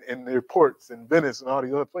plague in their ports in Venice and all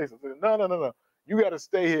these other places. No. You got to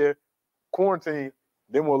stay here, quarantine,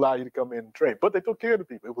 then we'll allow you to come in and trade. But they took care of the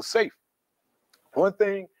people. It was safe. One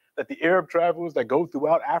thing that the Arab travelers that go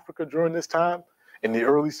throughout Africa during this time, in the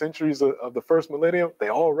early centuries of the first millennium, they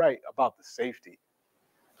all write about the safety,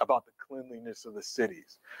 about the cleanliness of the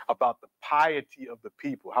cities, about the piety of the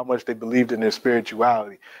people, how much they believed in their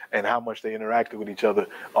spirituality, and how much they interacted with each other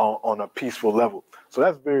on a peaceful level. So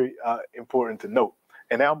that's very important to note.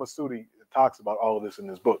 And Al-Masudi talks about all of this in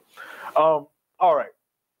his book. All right.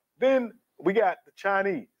 Then we got the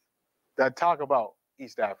Chinese that talk about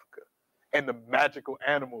East Africa and the magical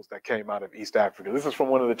animals that came out of East Africa. This is from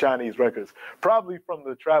one of the Chinese records, probably from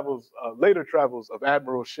the later travels of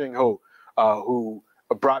Admiral Xing Ho, who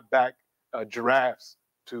brought back giraffes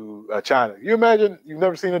to China. You imagine you've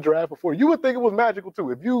never seen a giraffe before. You would think it was magical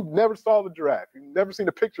too. If you never saw the giraffe, you've never seen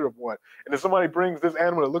a picture of one, and if somebody brings this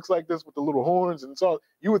animal that looks like this with the little horns and so,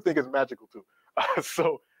 you would think it's magical too.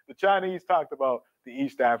 So the Chinese talked about the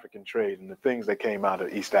East African trade and the things that came out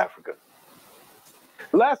of East Africa.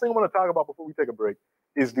 The last thing I want to talk about before we take a break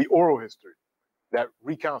is the oral history. that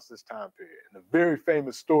recounts this time period. And a very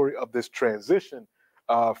famous story of this transition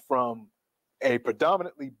from a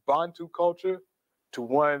predominantly Bantu culture to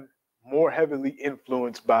one more heavily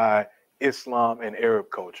influenced by Islam and Arab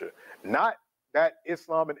culture. Not that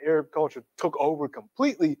Islam and Arab culture took over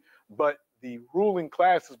completely, but the ruling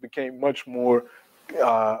classes became much more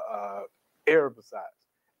Arabicized.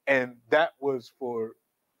 And that was for,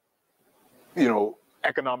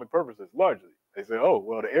 economic purposes, largely. They say, oh,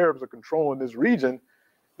 well, the Arabs are controlling this region.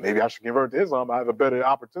 Maybe I should convert to Islam. I have a better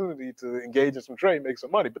opportunity to engage in some trade, make some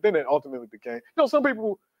money. But then it ultimately became, some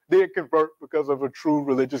people did convert because of a true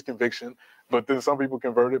religious conviction, but then some people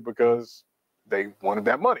converted because they wanted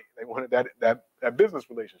that money. They wanted that business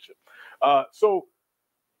relationship. So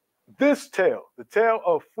this tale, the tale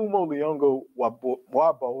of Fumo Liyongo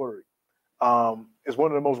Wabaori, is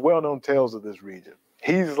one of the most well-known tales of this region.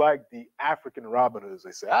 He's like the African Robin Hood, as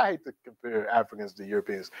they say. I hate to compare Africans to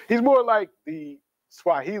Europeans. He's more like the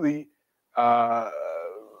Swahili. He's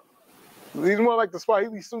more like the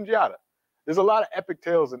Swahili Sundiata. There's a lot of epic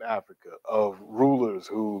tales in Africa of rulers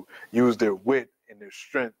who use their wit and their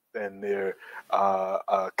strength and their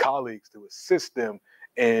colleagues to assist them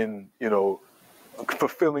in,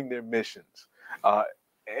 fulfilling their missions.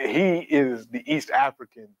 He is the East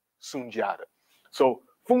African Sundiata. So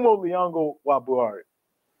Fumo Liyongo Wabaori.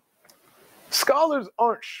 Scholars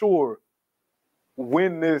aren't sure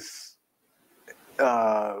when this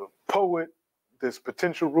poet, this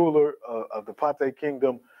potential ruler of the Pate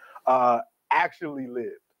Kingdom, actually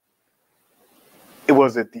lived. It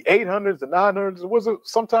was at the 800s, the 900s, or was it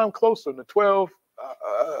sometime closer in the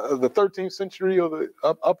 13th century, or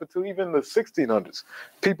up until even the 1600s?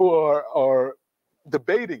 People are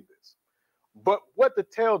debating this. But what the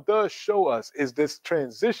tale does show us is this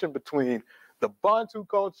transition between the Bantu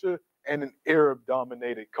culture and an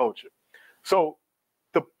Arab-dominated culture. So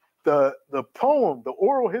the poem, the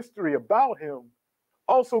oral history about him,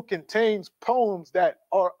 also contains poems that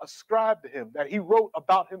are ascribed to him, that he wrote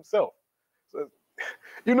about himself. So,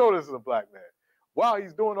 this is a black man. While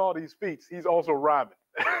he's doing all these feats, he's also rhyming.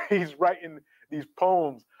 He's writing these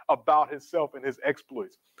poems about himself and his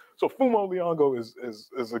exploits. So Fumo Liyongo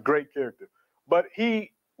is a great character. But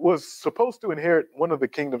he was supposed to inherit one of the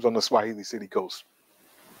kingdoms on the Swahili City coast.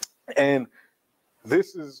 And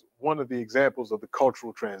this is one of the examples of the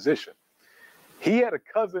cultural transition. He had a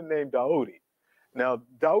cousin named Daudi. Now,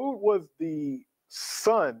 Daoud was the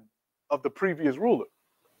son of the previous ruler.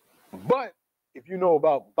 But if you know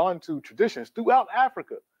about Bantu traditions throughout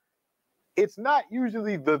Africa, it's not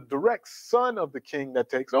usually the direct son of the king that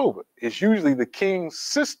takes over. It's usually the king's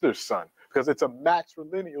sister's son, because it's a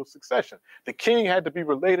matrilineal succession. The king had to be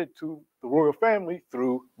related to the royal family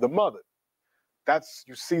through the mother.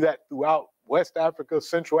 You see that throughout West Africa,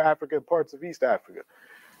 Central Africa, and parts of East Africa.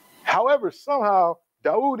 However, somehow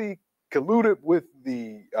Daoudi colluded with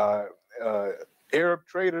the Arab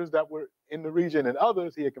traders that were in the region and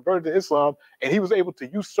others. He had converted to Islam, and he was able to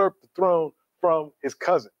usurp the throne from his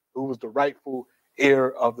cousin, who was the rightful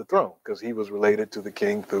heir of the throne, because he was related to the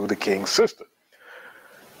king through the king's sister.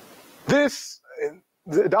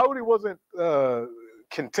 Daoudi wasn't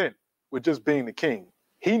content with just being the king.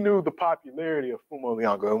 He knew the popularity of Fumo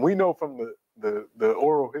Liyongo, and we know from the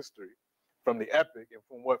oral history, from the epic, and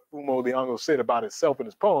from what Fumo Liyongo said about himself in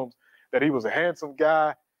his poems, that he was a handsome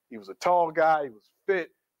guy, he was a tall guy, he was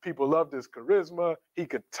fit, people loved his charisma, he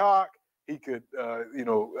could talk, he could,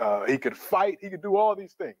 he could fight, he could do all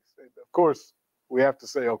these things. And of course, we have to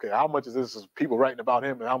say, okay, how much of this is people writing about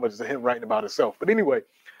him and how much is him writing about himself? But anyway,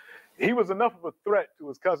 he was enough of a threat to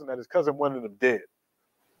his cousin that his cousin wanted him dead.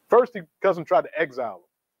 First, his cousin tried to exile him.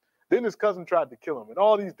 Then his cousin tried to kill him in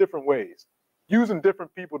all these different ways, using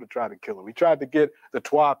different people to try to kill him. He tried to get the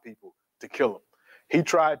Twa people to kill him. He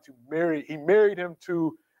married him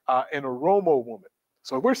to an Oromo woman.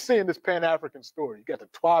 So we're seeing this Pan-African story. You got the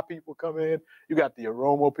Twa people come in, you got the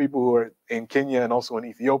Oromo people who are in Kenya and also in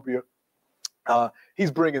Ethiopia. He's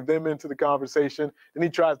bringing them into the conversation, and he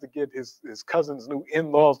tries to get his cousin's new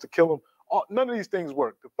in-laws to kill him. None of these things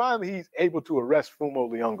work. Finally, he's able to arrest Fumo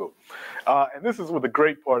Liyongo. And this is the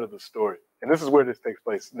great part of the story. And this is where this takes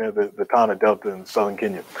place, near the Tana Delta in southern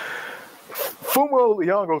Kenya. Fumo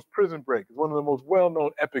Liyongo's Prison Break is one of the most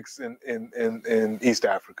well-known epics in East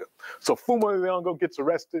Africa. So Fumo Liyongo gets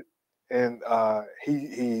arrested, and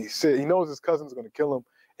he said he knows his cousin's going to kill him,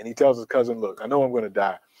 and he tells his cousin, look, I know I'm going to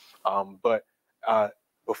die, but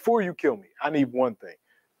before you kill me, I need one thing.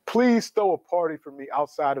 Please throw a party for me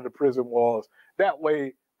outside of the prison walls. That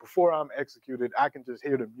way, before I'm executed, I can just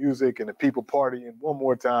hear the music and the people partying one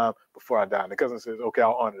more time before I die. And the cousin says, okay,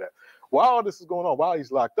 I'll honor that. While all this is going on, while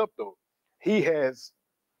he's locked up, though, he has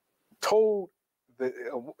told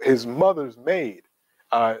his mother's maid,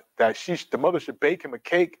 that the mother should bake him a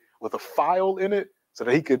cake with a file in it so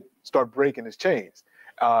that he could start breaking his chains.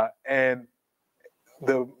 And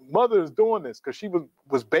the mother is doing this because she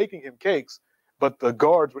was baking him cakes, but the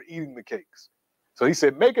guards were eating the cakes. So he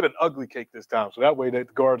said, make it an ugly cake this time, so that way that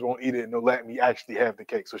the guards won't eat it and they'll let me actually have the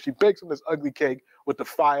cake. So she bakes him this ugly cake with the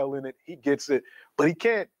file in it. He gets it, but he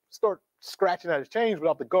can't start scratching at his chains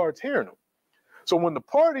without the guards hearing him. So when the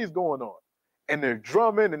party is going on and they're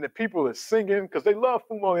drumming and the people are singing, because they love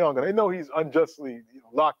Fumo Leongo, they know he's unjustly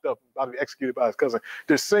locked up, about to be executed by his cousin.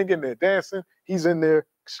 They're singing, they're dancing. He's in there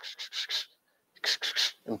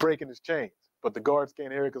and breaking his chains, but the guards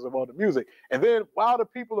can't hear it because of all the music. And then while the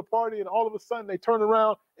people are partying, all of a sudden they turn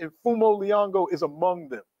around and Fumo Leongo is among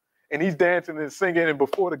them, and he's dancing and singing. And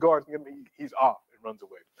before the guards can get him, he's off and runs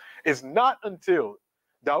away. It's not until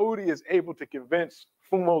Daudi is able to convince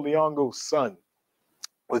Fumo Leongo's son,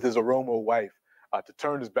 with his Oromo wife, to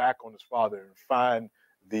turn his back on his father and find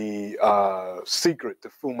the secret to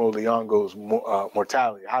Fumo Leongo's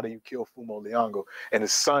mortality. How do you kill Fumo Leongo? And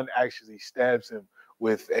his son actually stabs him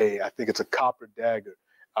with I think it's a copper dagger.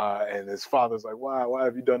 And his father's like, why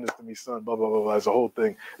have you done this to me, son? Blah, blah, blah, blah. It's a whole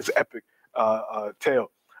thing. It's an epic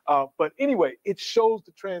tale. But anyway, it shows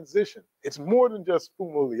the transition. It's more than just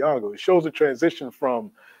Fumo Leongo. It shows the transition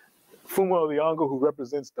from Fumo Leongo, who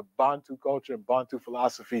represents the Bantu culture and Bantu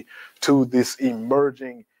philosophy, to this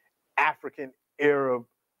emerging African Arab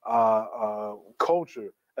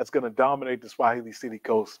culture that's going to dominate the Swahili City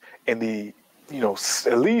coast in the,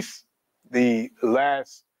 at least the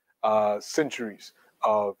last centuries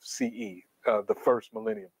of CE, the first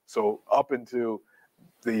millennium. So up into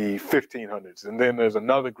the 1500s. And then there's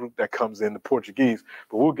another group that comes in, the Portuguese,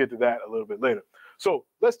 but we'll get to that a little bit later. So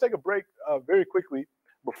let's take a break very quickly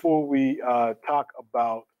before we talk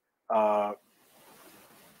about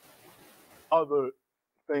other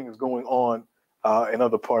things going on in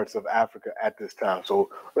other parts of Africa at this time. So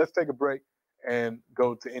let's take a break and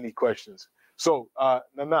go to any questions. So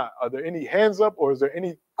Nana, are there any hands up or is there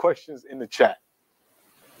any questions in the chat?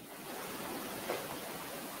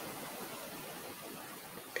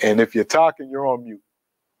 And if you're talking, you're on mute.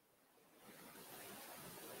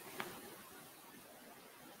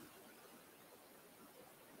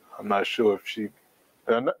 I'm not sure if she...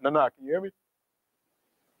 Nana, can you hear me?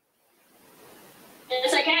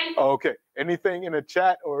 Yes, I can. Oh, okay. Anything in the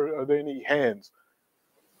chat or are there any hands?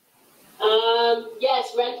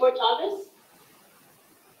 Yes, Renford Thomas.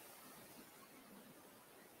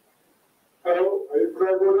 Hello, are you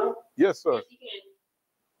clear now? Yes, sir. Yes, you can.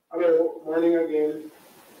 Hello, morning again.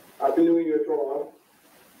 Happy New Year to all.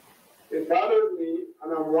 It bothers me,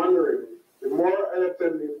 and I'm wondering, the more I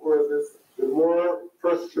attend these courses, the more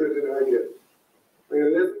frustrated I get. When you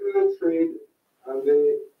listen to the trade and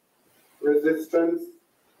the resistance,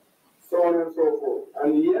 so on and so forth,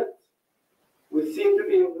 and yet we seem to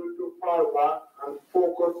be able to fall back and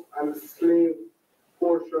focus on the slave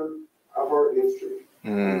portion of our history.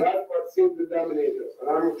 And that's what seems to dominate us. And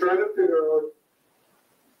I'm trying to figure out,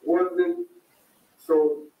 was it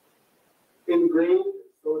so ingrained,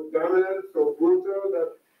 so dominant, so brutal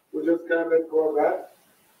that we just can't let go of that?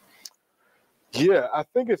 Yeah, I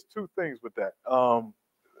think it's two things with that.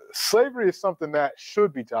 Slavery is something that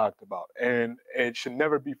should be talked about, and it should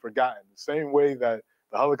never be forgotten. The same way that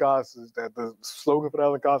the Holocaust is, that the slogan for the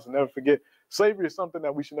Holocaust is never forget, slavery is something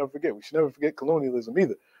that we should never forget. We should never forget colonialism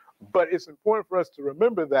either. But it's important for us to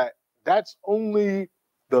remember that that's only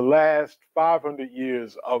the last 500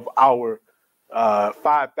 years of our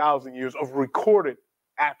 5,000 years of recorded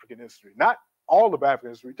African history. Not all of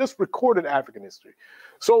African history, just recorded African history.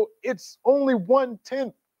 So it's only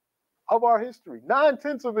 1/10 of our history.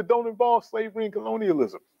 9/10 of it don't involve slavery and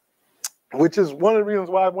colonialism, which is one of the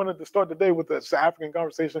reasons why I wanted to start the day with this African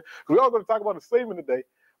conversation. Because we're all going to talk about enslavement today.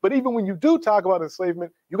 But even when you do talk about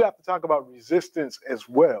enslavement, you have to talk about resistance as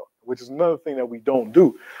well, which is another thing that we don't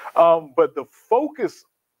do. But the focus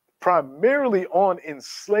primarily on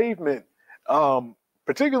enslavement,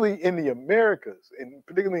 particularly in the Americas, and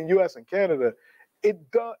particularly in U.S. and Canada, it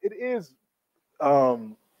is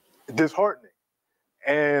disheartening.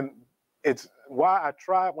 And it's why I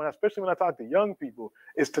try, especially when I talk to young people,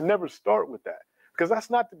 is to never start with that. Because that's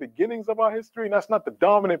not the beginnings of our history, and that's not the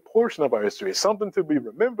dominant portion of our history. It's something to be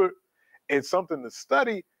remembered, it's something to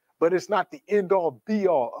study, but it's not the end-all,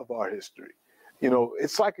 be-all of our history.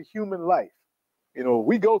 It's like a human life.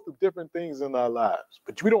 We go through different things in our lives,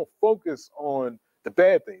 but we don't focus on the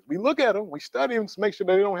bad things. We look at them, we study them to make sure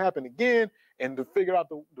that they don't happen again, and to figure out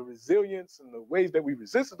the resilience and the ways that we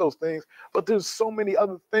resisted those things. But there's so many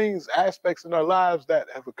other things, aspects in our lives that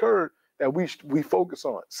have occurred that we focus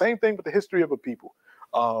on. Same thing with the history of a people.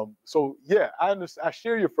 So yeah, I understand. I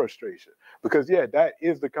share your frustration because yeah, that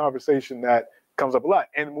is the conversation that comes up a lot.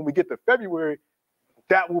 And when we get to February,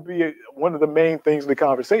 that will be one of the main things in the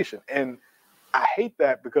conversation. And I hate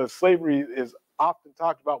that because slavery is often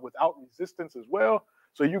talked about without resistance as well.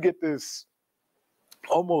 So you get this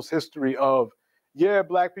almost history of, yeah,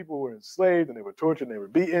 black people were enslaved and they were tortured and they were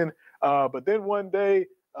beaten. But then one day,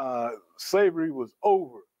 slavery was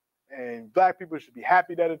over and black people should be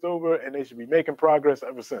happy that it's over and they should be making progress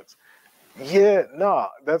ever since. Yeah, no,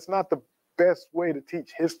 that's not the best way to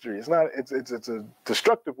teach history. It's not, it's a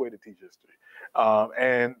destructive way to teach history.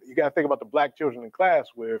 And you got to think about the black children in class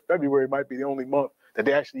where February might be the only month that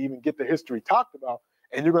they actually even get the history talked about.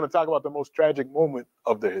 And you're going to talk about the most tragic moment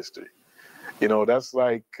of their history. You know, that's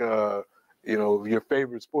like, you know, your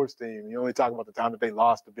favorite sports team. You only talk about the time that they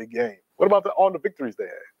lost the big game. What about all the victories they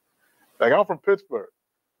had? Like, I'm from Pittsburgh.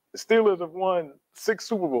 The Steelers have won 6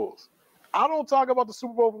 Super Bowls. I don't talk about the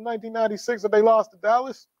Super Bowl from 1996 that they lost to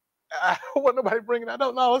Dallas. I don't want nobody bringing that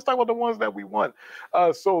up. No, let's talk about the ones that we won.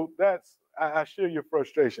 So that's, I share your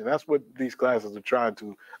frustration. That's what these classes are trying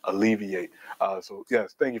to alleviate. So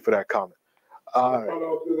yes, thank you for that comment. Right.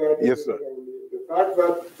 Yes, sir. The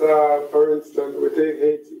fact that, for instance, we take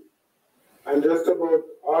Haiti, and just about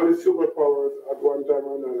all the superpowers at one time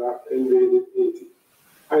or another invaded Haiti.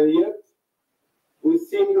 And yet, we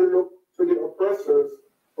seem to look to the oppressors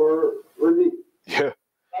for relief. Yeah.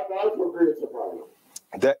 That also creates a problem.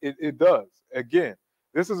 That it does. Again,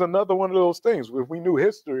 this is another one of those things. If we knew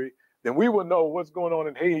history, then we would know what's going on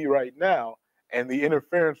in Haiti right now and the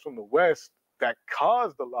interference from the West that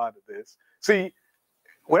caused a lot of this. See,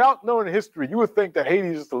 without knowing history, you would think that Haiti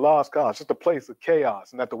is just a lost cause, just a place of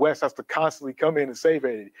chaos, and that the West has to constantly come in and save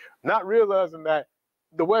Haiti, not realizing that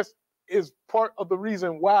the West is part of the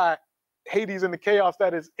reason why Haiti's in the chaos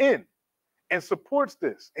that it's in and supports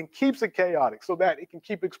this and keeps it chaotic so that it can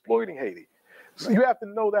keep exploiting Haiti. So you have to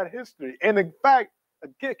know that history. And in fact,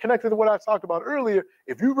 again, connected to what I talked about earlier,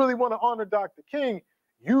 if you really want to honor Dr. King,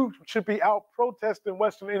 you should be out protesting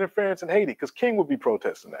Western interference in Haiti because King would be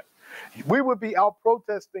protesting that. We would be out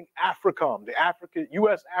protesting AFRICOM, the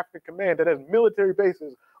U.S. African Command that has military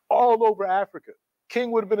bases all over Africa.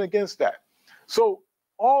 King would have been against that. So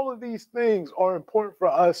all of these things are important for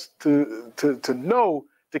us to know,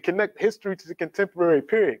 to connect history to the contemporary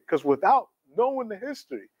period. Because without knowing the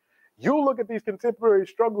history, you'll look at these contemporary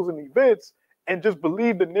struggles and events and just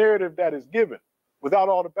believe the narrative that is given without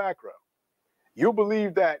all the background. You'll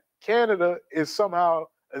believe that Canada is somehow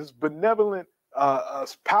as benevolent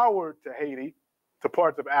power to Haiti, to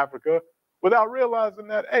parts of Africa, without realizing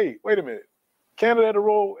that, hey, wait a minute, Canada had a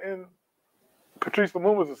role in Patrice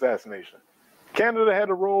Lumumba's assassination. Canada had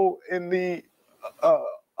a role in the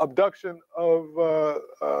abduction of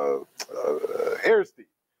Aristide.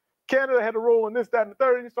 Canada had a role in this, that, and the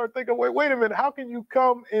third, and you start thinking, wait a minute, how can you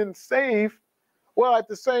come and save, well, at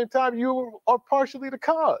the same time, you are partially the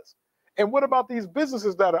cause? And what about these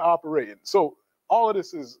businesses that are operating? So all of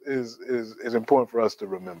this is important for us to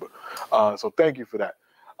remember. So thank you for that.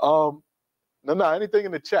 Nana, anything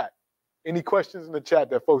in the chat? Any questions in the chat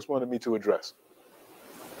that folks wanted me to address?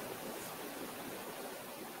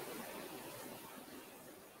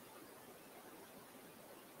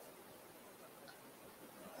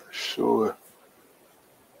 Sure.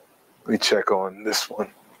 Let me check on this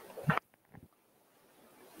one.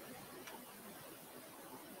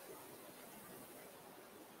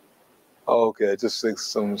 Okay, just think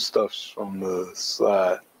some stuff from the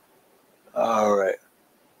slide. All right.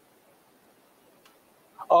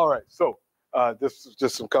 So this is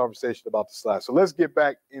just some conversation about the slide. So let's get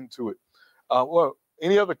back into it. Well,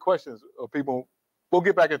 any other questions or people? We'll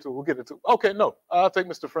get back into it. We'll get into it. Okay, no, I'll take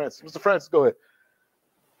Mr. Francis. Mr. Francis, go ahead.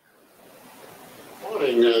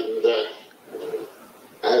 Morning, and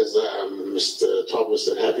as Mr. Thomas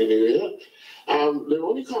said, Happy New Year. The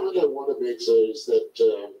only comment I want to make, sir, is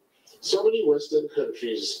that so many Western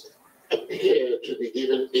countries appear to be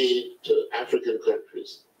giving aid to African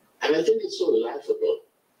countries. And I think it's so laughable.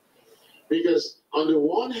 Because on the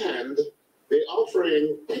one hand, they're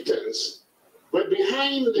offering pittance, but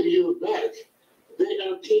behind the your back, they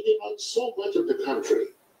are taking on so much of the country.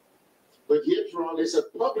 But yet, for all this a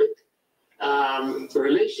public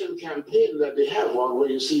relation campaign that they have on, where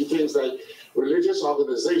you see things like religious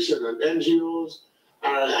organizations and NGOs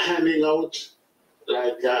are handing out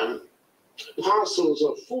like parcels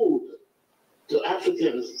of food to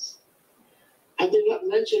Africans. And they're not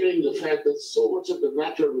mentioning the fact that so much of the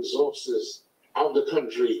natural resources of the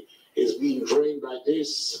country is being drained by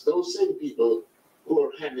those same people who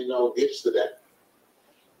are handing out gifts to them.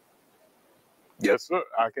 Yes, sir.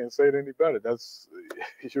 I can't say it any better. That's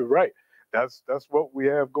you're right. That's what we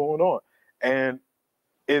have going on, and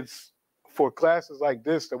it's for classes like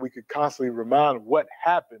this that we could constantly remind what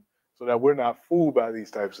happened, so that we're not fooled by these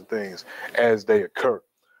types of things as they occur.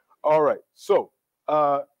 All right, so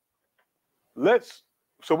we're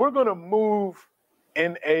going to move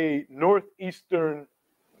in a northeastern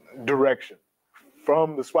direction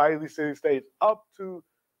from the Swahili city states up to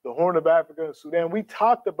the Horn of Africa and Sudan. We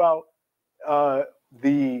talked about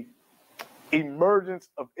the emergence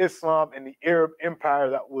of Islam and the Arab Empire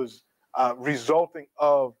that was resulting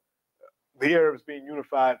of the Arabs being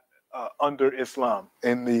unified under Islam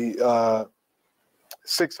in the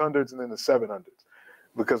 600s and then the 700s.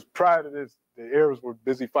 Because prior to this, the Arabs were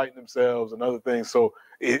busy fighting themselves and other things. So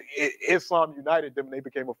Islam united them and they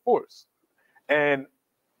became a force. And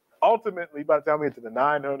ultimately, by the time we get to the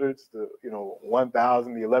 900s, the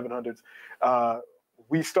 1000, the 1100s,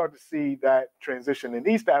 we start to see that transition in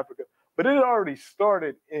East Africa. But it had already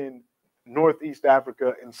started in Northeast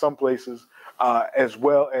Africa in some places, as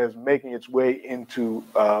well as making its way into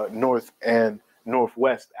North and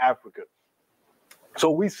Northwest Africa.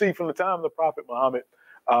 So we see from the time of the Prophet Muhammad,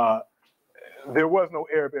 there was no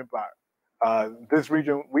Arab Empire. This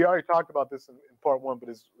region, we already talked about this in part one, but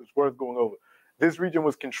it's worth going over. This region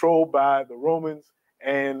was controlled by the Romans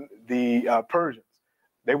and the Persians.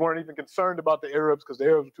 They weren't even concerned about the Arabs because the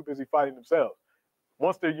Arabs were too busy fighting themselves.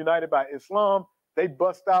 Once they're united by Islam, they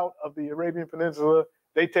bust out of the Arabian Peninsula.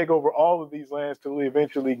 They take over all of these lands till they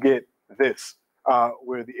eventually get this,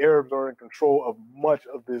 where the Arabs are in control of much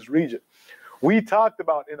of this region. We talked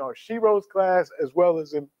about in our Shiro's class, as well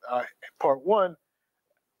as in part one,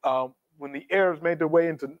 when the Arabs made their way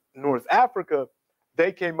into North Africa,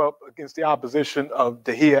 they came up against the opposition of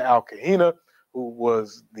Dahia al-Kahina, who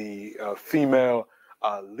was the female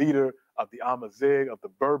leader of the Amazigh, of the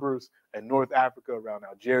Berbers in North Africa around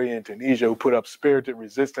Algeria and Tunisia, who put up spirited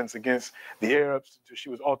resistance against the Arabs until she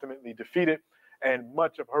was ultimately defeated. And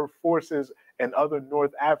much of her forces and other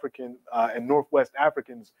North African and Northwest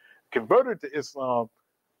Africans converted to Islam,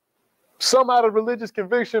 some out of religious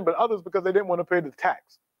conviction, but others because they didn't want to pay the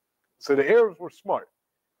tax. So the Arabs were smart.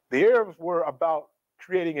 The Arabs were about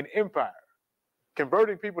creating an empire.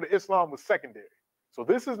 Converting people to Islam was secondary. So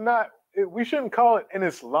this is not, we shouldn't call it an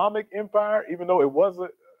Islamic empire, even though it was a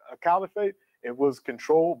caliphate. It was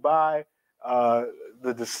controlled by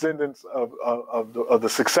the descendants of the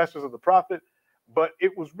successors of the Prophet, but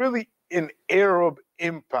it was really an Arab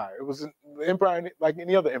empire. It was an empire like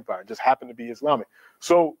any other empire, just happened to be Islamic.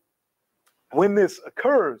 So when this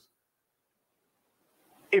occurs,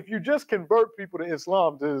 if you just convert people to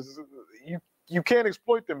Islam, you can't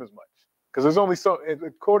exploit them as much. Because there's only so,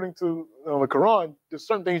 according to the Quran, there's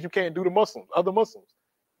certain things you can't do to Muslims, other Muslims.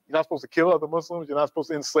 You're not supposed to kill other Muslims. You're not supposed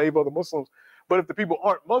to enslave other Muslims. But if the people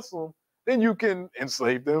aren't Muslim, then you can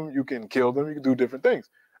enslave them. You can kill them. You can do different things.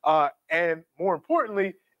 And more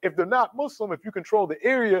importantly, if they're not Muslim, if you control the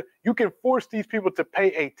area, you can force these people to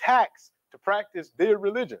pay a tax to practice their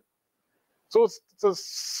religion. So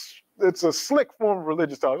it's a slick form of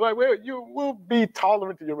religious tolerance. Like, well, you will be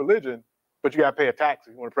tolerant to your religion, but you got to pay a tax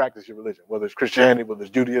if you want to practice your religion, whether it's Christianity, whether it's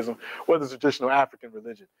Judaism, whether it's traditional African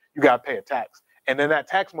religion. You got to pay a tax. And then that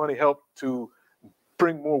tax money helped to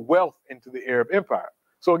bring more wealth into the Arab Empire.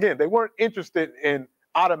 So again, they weren't interested in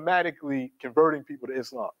automatically converting people to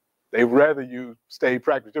Islam. They'd rather you stay,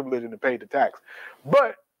 practice your religion, and pay the tax.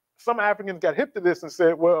 But some Africans got hip to this and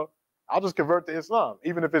said, well, I'll just convert to Islam,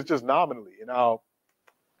 even if it's just nominally, and I'll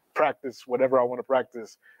practice whatever I want to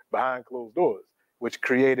practice behind closed doors, which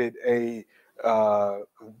created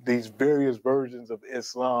these various versions of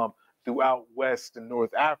Islam throughout West and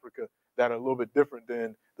North Africa that are a little bit different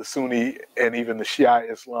than the Sunni and even the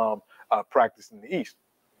Shia Islam practiced in the East.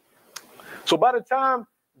 So by the time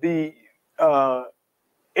the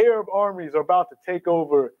Arab armies are about to take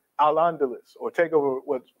over Al-Andalus, or take over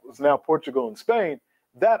what was now Portugal and Spain,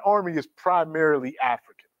 that army is primarily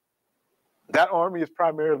African. That army is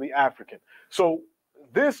primarily African. So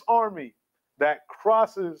this army that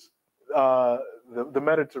crosses the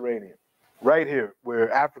Mediterranean, right here,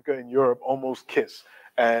 where Africa and Europe almost kiss,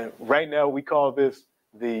 and right now we call this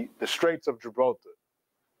the Straits of Gibraltar,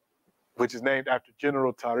 which is named after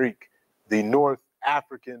General Tariq, the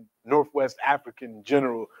Northwest African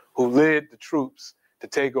general who led the troops to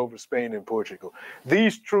take over Spain and Portugal.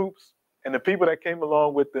 These troops and the people that came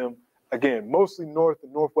along with them, again, mostly North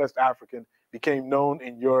and Northwest African, became known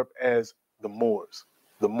in Europe as the Moors.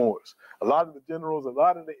 The Moors. A lot of the generals, a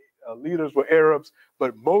lot of the leaders were Arabs,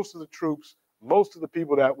 but most of the troops, most of the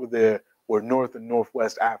people that were there were North and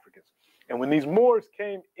Northwest Africans. And when these Moors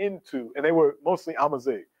came into, and they were mostly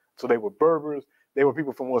Amazigh, So they were Berbers. They were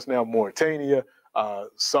people from what's now Mauritania,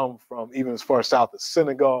 some from even as far south as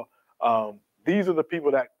Senegal. These are the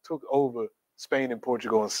people that took over Spain and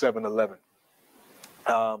Portugal in 711.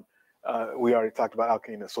 We already talked about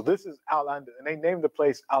Al-Qaeda. So this is Al-Andalus, and they named the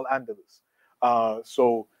place Al-Andalus.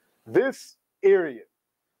 So this area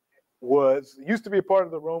used to be a part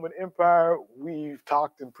of the Roman Empire. We've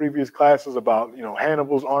talked in previous classes about,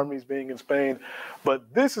 Hannibal's armies being in Spain,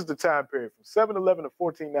 but this is the time period from 711 to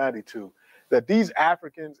 1492 that these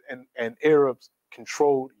Africans and Arabs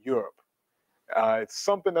controlled Europe. It's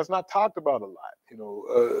something that's not talked about a lot.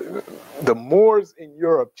 The Moors in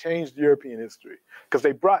Europe changed European history because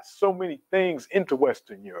they brought so many things into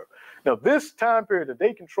Western Europe. Now, this time period that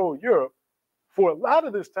they controlled Europe, for a lot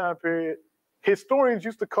of this time period, historians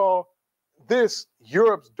used to call this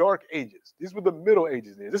Europe's Dark Ages. These were the Middle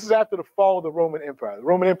Ages. This is after the fall of the Roman Empire. The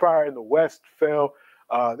Roman Empire in the West fell,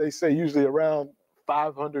 they say usually around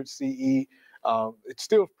 500 CE. It's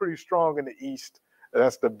still pretty strong in the East.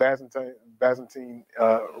 That's the Byzantine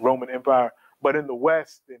Roman Empire. But in the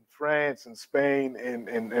West, in France and Spain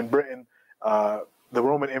and Britain, the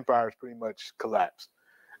Roman Empire has pretty much collapsed.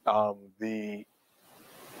 The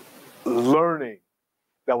learning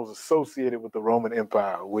that was associated with the Roman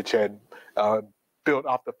Empire, which had built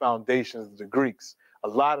off the foundations of the Greeks, a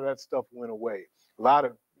lot of that stuff went away. A lot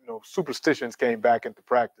of superstitions came back into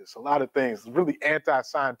practice. A lot of things, really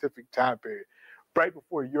anti-scientific time period, right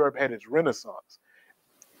before Europe had its Renaissance.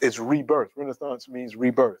 It's rebirth. Renaissance means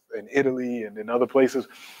rebirth in Italy and in other places.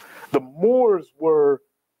 The Moors were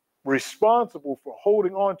responsible for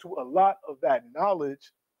holding on to a lot of that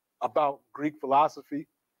knowledge about Greek philosophy,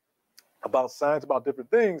 about science, about different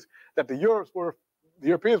things that the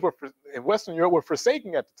Europeans in Western Europe were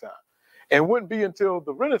forsaking at the time. And it wouldn't be until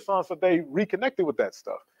the Renaissance that they reconnected with that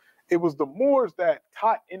stuff. It was the Moors that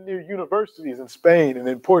taught in their universities in Spain and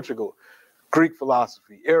in Portugal Greek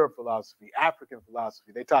philosophy, Arab philosophy, African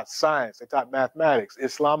philosophy. They taught science, they taught mathematics,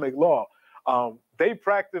 Islamic law. They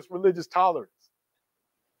practiced religious tolerance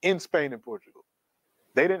in Spain and Portugal.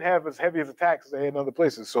 They didn't have as heavy as attacks as they had in other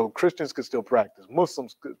places. So Christians could still practice,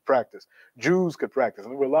 Muslims could practice, Jews could practice.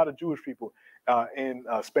 And there were a lot of Jewish people in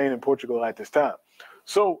Spain and Portugal at this time.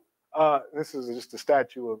 So this is just a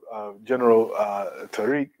statue of General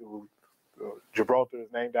Tariq, who Gibraltar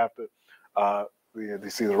is named after. You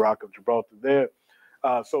see the Rock of Gibraltar there.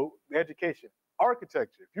 So the education,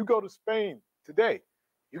 architecture. If you go to Spain today,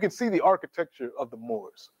 you can see the architecture of the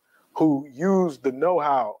Moors, who used the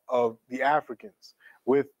know-how of the Africans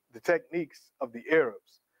with the techniques of the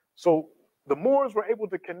Arabs. So the Moors were able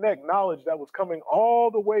to connect knowledge that was coming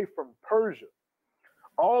all the way from Persia,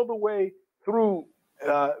 all the way through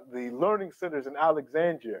the learning centers in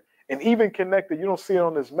Alexandria, and even connected, you don't see it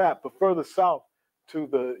on this map, but further south to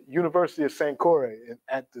the University of Sankore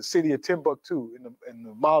at the city of Timbuktu in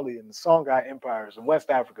the Mali and the Songhai empires in West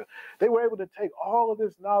Africa. They were able to take all of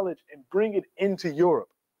this knowledge and bring it into Europe,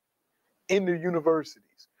 in the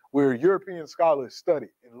universities where European scholars study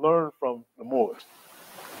and learn from the Moors.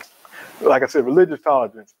 Like I said, religious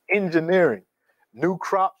tolerance, engineering, new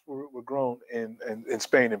crops were grown in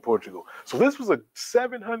Spain and Portugal. So this was a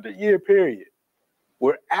 700-year period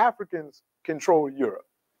where Africans controlled Europe.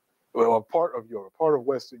 Well, a part of Europe, part of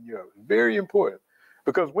Western Europe. Very important,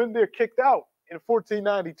 because when they're kicked out in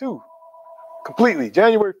 1492, completely,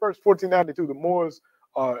 January 1st, 1492, the Moors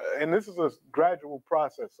and this is a gradual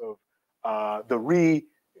process of the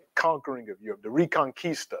reconquering of Europe, the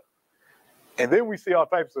Reconquista. And then we see all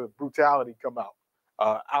types of brutality come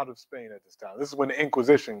out of Spain at this time. This is when the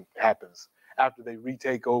Inquisition happens, after they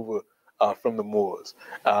retake over from the Moors.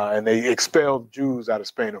 And they expelled Jews out of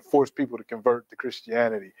Spain and forced people to convert to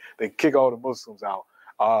Christianity. They kick all the Muslims out.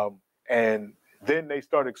 And then they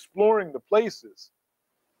start exploring the places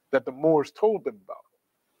that the Moors told them about.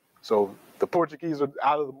 So the Portuguese are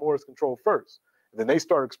out of the Moors' control first. And then they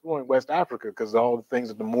start exploring West Africa because all the things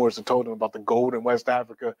that the Moors had told them about the gold in West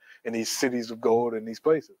Africa and these cities of gold in these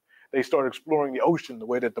places. They start exploring the ocean the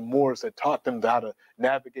way that the Moors had taught them how to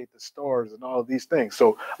navigate the stars and all of these things.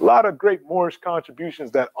 So a lot of great Moorish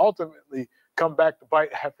contributions that ultimately come back to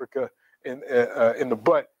bite Africa in the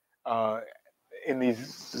butt in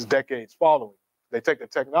these decades following. They take the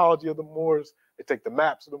technology of the Moors, they take the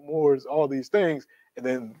maps of the Moors, all these things, and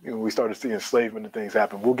then we started seeing enslavement and things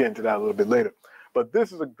happen. We'll get into that a little bit later. But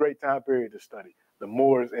this is a great time period to study the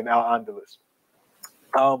Moors in Al-Andalus.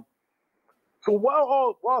 So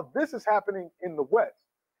while this is happening in the West,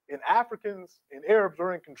 and Africans and Arabs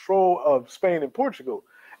are in control of Spain and Portugal,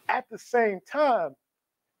 at the same time,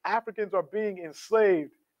 Africans are being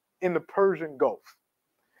enslaved in the Persian Gulf.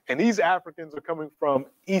 And these Africans are coming from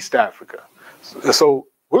East Africa. So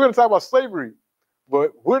We're going to talk about slavery,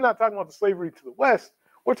 but we're not talking about the slavery to the West.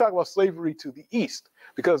 We're talking about slavery to the East,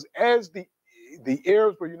 because as the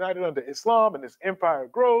Arabs were united under Islam and this empire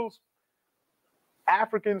grows,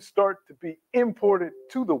 Africans start to be imported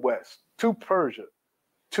to the West, to Persia,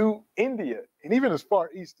 to India, and even as far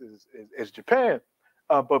east as Japan.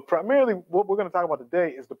 But primarily what we're going to talk about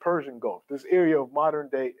today is the Persian Gulf, this area of modern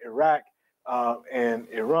day Iraq and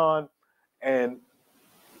Iran. And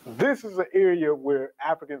this is an area where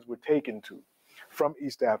Africans were taken to from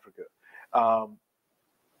East Africa. And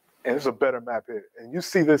it's a better map here. And you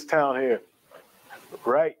see this town here,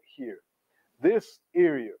 right here. This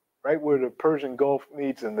area, right where the Persian Gulf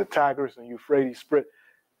meets and the Tigris and Euphrates split,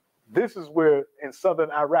 this is where in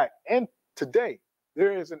southern Iraq, and today,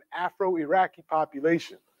 there is an Afro-Iraqi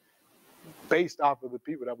population based off of the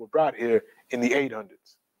people that were brought here in the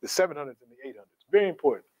 800s, the 700s and the 800s. Very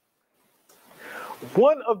important.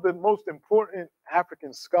 One of the most important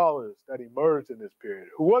African scholars that emerged in this period,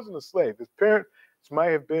 who wasn't a slave, his parents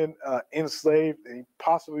might have been enslaved, and he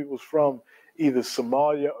possibly was from either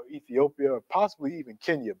Somalia or Ethiopia or possibly even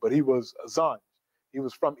Kenya, but he was a Zanj. He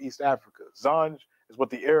was from East Africa. Zanj is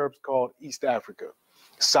what the Arabs called East Africa,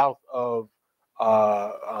 south of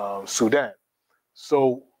Sudan.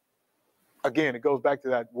 So again, it goes back to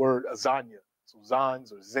that word Azania. So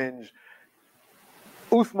Zanj or Zinj.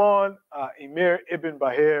 Uthman Emir ibn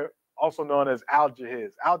Bahir, also known as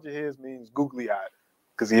Al-Jahiz. Al-Jahiz means googly-eyed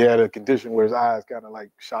because he had a condition where his eyes kind of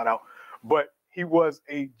like shot out. But he was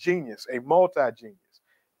a genius, a multi-genius.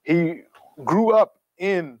 He grew up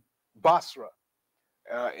in Basra,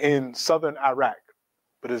 in southern Iraq.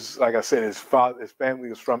 But like I said, his family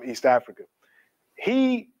was from East Africa.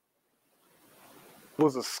 He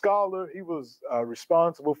was a scholar. He was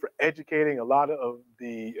responsible for educating a lot of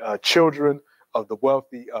the children of the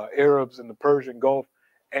wealthy Arabs in the Persian Gulf.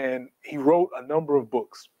 And he wrote a number of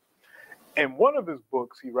books. And one of his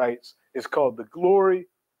books he writes is called The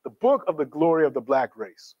Book of the Glory of the Black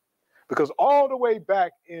Race. Because all the way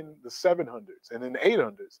back in the 700s and in the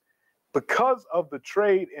 800s, because of the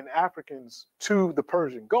trade in Africans to the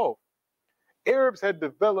Persian Gulf, Arabs had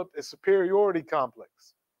developed a superiority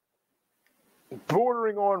complex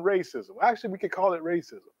bordering on racism. Actually, we could call it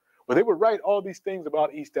racism, where they would write all these things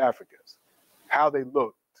about East Africans, how they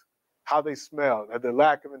looked, how they smelled, their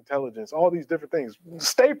lack of intelligence, all these different things,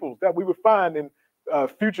 staples that we would find in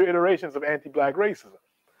future iterations of anti-Black racism.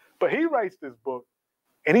 But he writes this book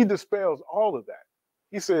and he dispels all of that.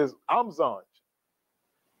 He says, I'm Zanj.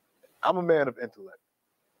 I'm a man of intellect.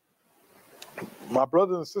 My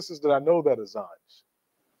brothers and sisters that I know that are Zanj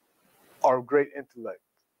are of great intellect.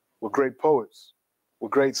 We're great poets. We're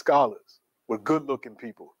great scholars. We're good-looking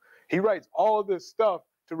people. He writes all this stuff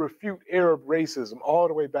to refute Arab racism all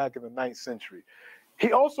the way back in the 9th century.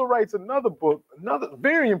 He also writes another book, another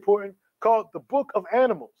very important, called The Book of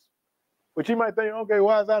Animals, which you might think, okay,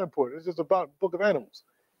 why is that important? It's just about the Book of Animals.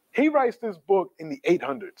 He writes this book in the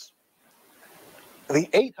 800s. The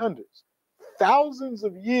 800s, thousands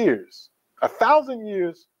of years, 1,000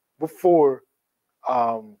 years before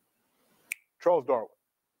Charles Darwin.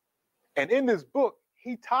 And in this book,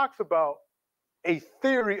 he talks about a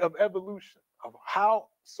theory of evolution, of how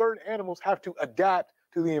certain animals have to adapt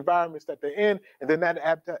to the environments that they're in, and then that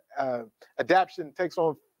adaptation takes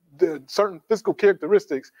on the certain physical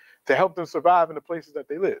characteristics to help them survive in the places that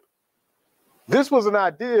they live. This was an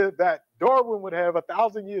idea that Darwin would have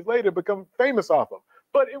 1,000 years later become famous off of,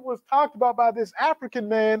 but it was talked about by this African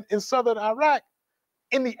man in southern Iraq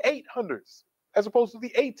in the 800s, as opposed to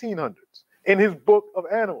the 1800s, in his Book of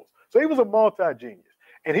Animals. So he was a multi-genius,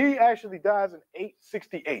 and he actually dies in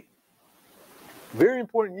 868. Very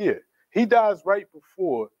important year. He dies right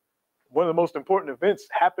before one of the most important events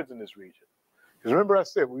happens in this region. Because remember I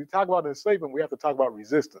said, when we talk about enslavement, we have to talk about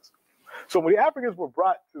resistance. So when the Africans were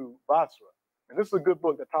brought to Basra, and this is a good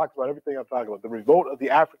book that talks about everything I'm talking about, the revolt of the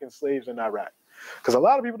African slaves in Iraq. Because a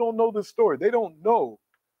lot of people don't know this story. They don't know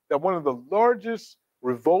that one of the largest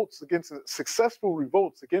revolts against, successful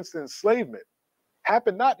revolts against enslavement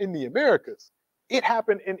happened not in the Americas, it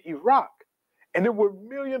happened in Iraq. And there were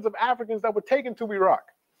millions of Africans that were taken to Iraq.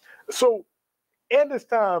 So at this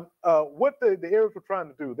time, what the Arabs were trying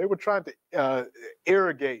to do, they were trying to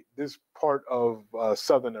irrigate this part of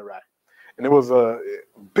southern Iraq. And it was a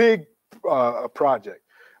big project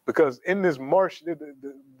because in this marsh,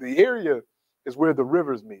 the area is where the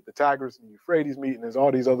rivers meet, the Tigris and Euphrates meet, and there's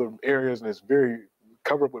all these other areas, and it's very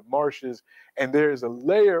covered with marshes. And there's a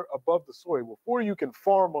layer above the soil. Before you can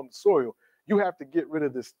farm on the soil, you have to get rid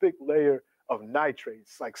of this thick layer of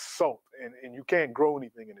nitrates, like salt, and you can't grow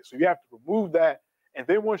anything in it. So you have to remove that. And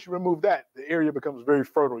then once you remove that, the area becomes very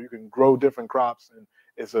fertile. You can grow different crops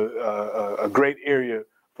is a great area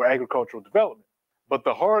for agricultural development. But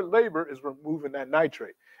the hard labor is removing that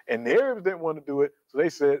nitrate. And the Arabs didn't want to do it, so they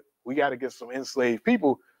said, we got to get some enslaved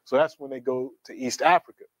people. So that's when they go to East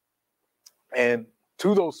Africa and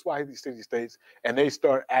to those Swahili city-states, and they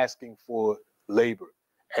start asking for labor.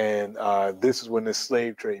 And this is when the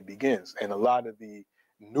slave trade begins. And a lot of the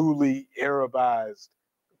newly Arabized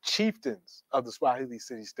chieftains of the Swahili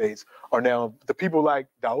city-states are now the people like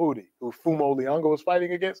Daudi, who Fumo Liyongo was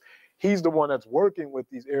fighting against. He's the one that's working with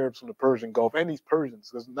these Arabs from the Persian Gulf and these Persians,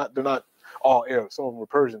 because they're not all Arabs, some of them were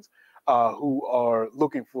Persians, who are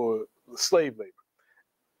looking for slave labor.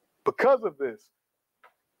 Because of this,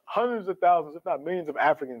 hundreds of thousands, if not millions of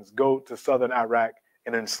Africans go to southern Iraq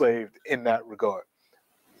and enslaved in that regard.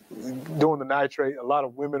 During the nitrate, a lot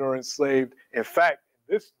of women are enslaved. In fact,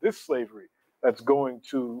 this slavery that's going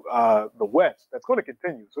to the West, that's going to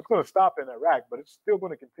continue. So it's going to stop in Iraq, but it's still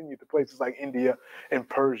going to continue to places like India and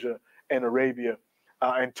Persia and Arabia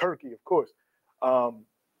and Turkey, of course.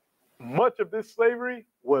 Much of this slavery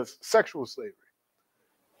was sexual slavery.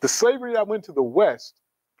 The slavery that went to the West,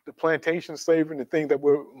 the plantation slavery and the thing that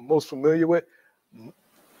we're most familiar with,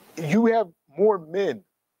 you have more men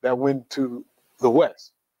that went to the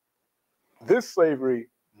West. This slavery,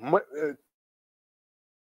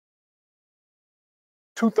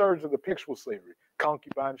 2/3 of the sexual slavery,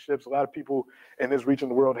 concubineship. A lot of people in this region of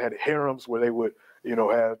the world had harems where they would,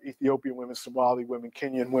 have Ethiopian women, Somali women,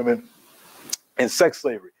 Kenyan women, and sex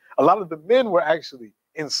slavery. A lot of the men were actually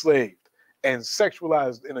enslaved and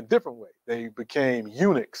sexualized in a different way. They became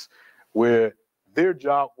eunuchs, where their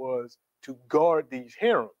job was to guard these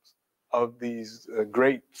harems of these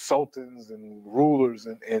great sultans and rulers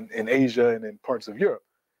in Asia and in parts of Europe.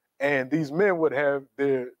 And these men would have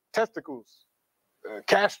their testicles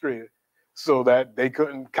castrated so that they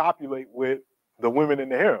couldn't copulate with the women in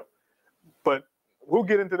the harem. But we'll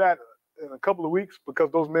get into that in a couple of weeks,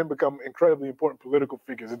 because those men become incredibly important political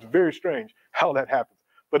figures. It's very strange how that happens,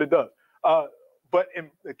 but it does. But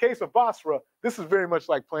in the case of Basra, this is very much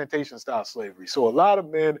like plantation-style slavery. So a lot of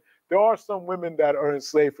men, there are some women that are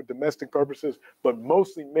enslaved for domestic purposes, but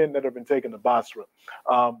mostly men that have been taken to Basra.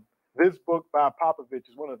 This book by Popovich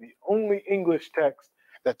is one of the only English texts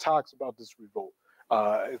that talks about this revolt,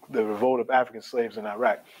 the revolt of African slaves in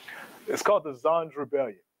Iraq. It's called the Zandj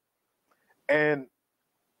Rebellion. And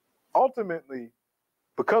ultimately,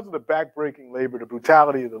 because of the backbreaking labor, the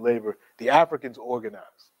brutality of the labor, the Africans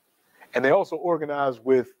organized. And they also organized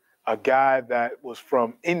with a guy that was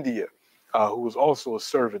from India, who was also a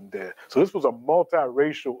servant there. So this was a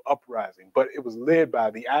multiracial uprising, but it was led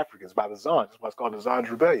by the Africans, by the Zandj. That's why it's called the Zandj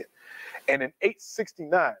Rebellion. And in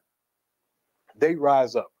 869, they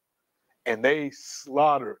rise up and they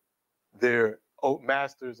slaughter their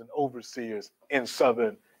masters and overseers in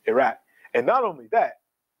southern Iraq. And not only that,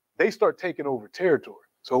 they start taking over territory.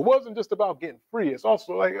 So it wasn't just about getting free. It's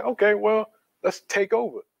also like, okay, well, let's take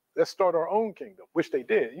over. Let's start our own kingdom, which they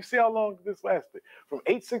did. You see how long this lasted? From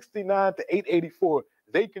 869 to 884,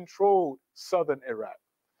 they controlled southern Iraq.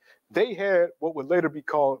 They had what would later be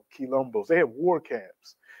called quilombos. They had war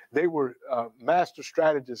camps. They were master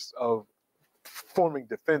strategists of forming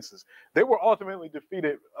defenses. They were ultimately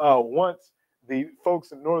defeated once the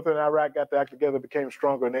folks in northern Iraq got their act together, became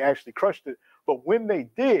stronger, and they actually crushed it. But when they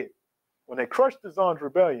did, when they crushed the Zandj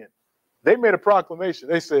Rebellion, they made a proclamation.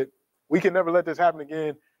 They said, we can never let this happen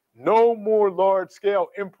again. No more large-scale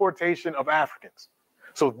importation of Africans.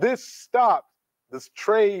 So this stopped this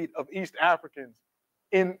trade of East Africans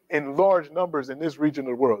in large numbers in this region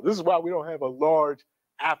of the world. This is why we don't have a large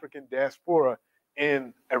African diaspora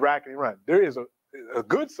in Iraq and Iran. There is a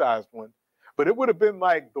good-sized one, but it would have been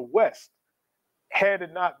like the West had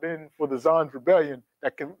it not been for the Zandj Rebellion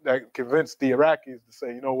that convinced the Iraqis to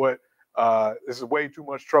say, you know what, this is way too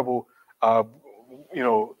much trouble,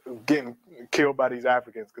 getting killed by these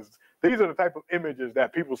Africans, because these are the type of images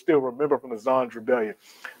that people still remember from the Zandj Rebellion.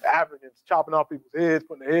 The Africans chopping off people's heads,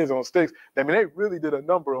 putting their heads on sticks. I mean, they really did a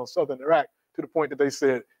number on southern Iraq to the point that they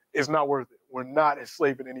said, it's not worth it. We're not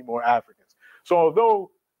enslaving any more Africans. So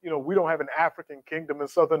although, we don't have an African kingdom in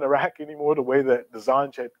southern Iraq anymore, the way that the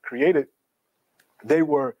Zandj had created, they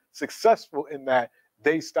were successful in that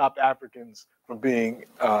they stopped Africans from being,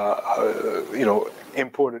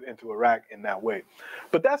 imported into Iraq in that way.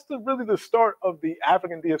 But that's really the start of the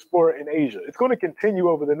African diaspora in Asia. It's going to continue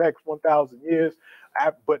over the next 1,000 years,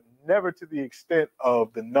 but never to the extent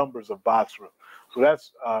of the numbers of Basra. So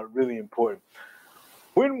that's really important.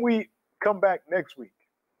 When we come back next week,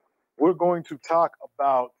 we're going to talk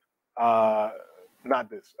about, not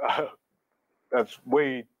this, that's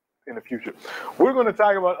way in the future. We're going to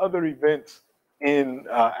talk about other events in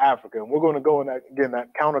Africa. And we're going to go in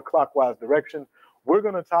that counterclockwise direction. We're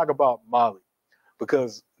going to talk about Mali,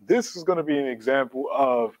 because this is going to be an example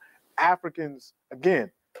of Africans,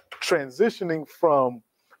 again, transitioning from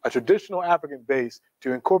a traditional African base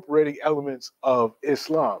to incorporating elements of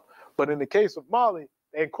Islam. But in the case of Mali,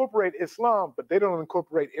 they incorporate Islam, but they don't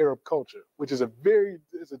incorporate Arab culture, which is a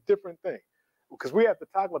different thing. Because we have to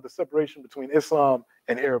talk about the separation between Islam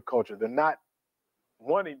and Arab culture. They're not,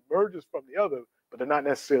 one emerges from the other, but they're not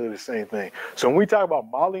necessarily the same thing. So when we talk about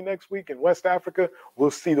Mali next week in West Africa,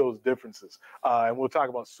 we'll see those differences. And we'll talk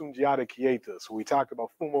about Sundiata Keita. So we talked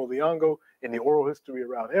about Fumo Liongo and the oral history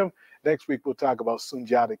around him. Next week, we'll talk about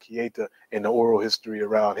Sundiata Keita and the oral history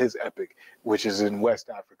around his epic, which is in West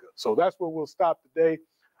Africa. So that's where we'll stop today.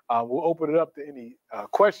 We'll open it up to any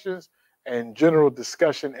questions and general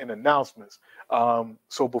discussion and announcements.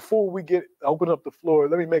 So before we open up the floor,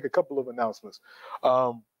 let me make a couple of announcements.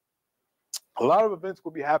 A lot of events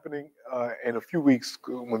will be happening in a few weeks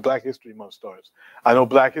when Black History Month starts. I know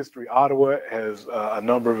Black History Ottawa has a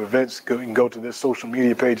number of events. You can go to their social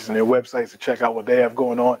media pages and their websites to check out what they have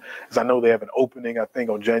going on. As I know they have an opening, I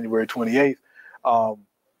think, on January 28th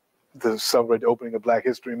to celebrate the opening of Black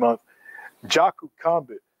History Month. Jaku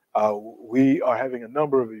Kambit, we are having a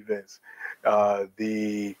number of events.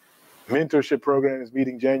 The mentorship program is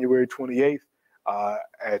meeting January 28th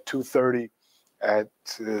at 2:30 at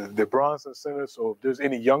the Bronson Center. So if there's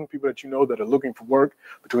any young people that you know that are looking for work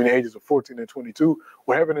between the ages of 14 and 22,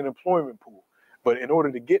 we're having an employment pool. But in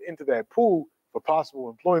order to get into that pool for possible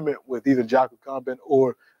employment with either Jaku Kambit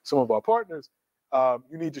or some of our partners,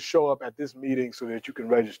 you need to show up at this meeting so that you can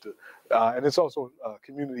register. And it's also a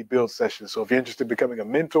community build session. So if you're interested in becoming a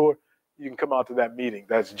mentor, you can come out to that meeting.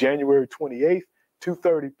 That's January 28th,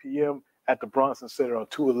 2:30 p.m. at the Bronson Center on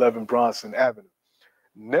 211 Bronson Avenue.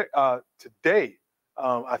 Today,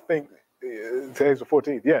 I think today's the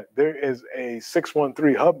 14th. Yeah, there is a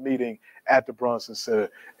 613 hub meeting at the Bronson Center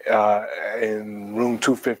in room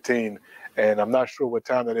 215. And I'm not sure what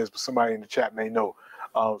time that is, but somebody in the chat may know.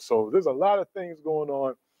 So there's a lot of things going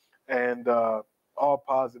on, and all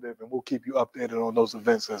positive, and we'll keep you updated on those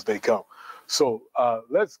events as they come. So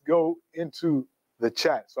let's go into the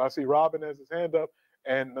chat. So I see Robin has his hand up,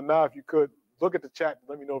 and Nana, if you could look at the chat and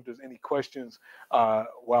let me know if there's any questions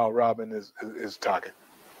while Robin is talking.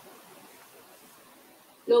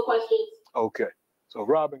 No questions. Okay. So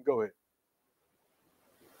Robin, go ahead.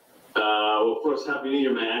 Well, first, Happy New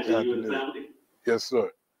Year, man, to you and the family. Yes,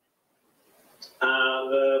 sir.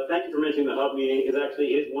 Thank you for mentioning the hub meeting. It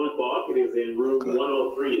is 1 o'clock. It is in room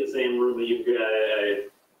 103, the same room that you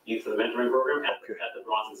use for the mentoring program at the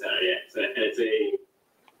Bronson Center. Yeah, so, and it's a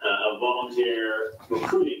volunteer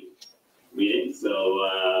recruiting meeting. So,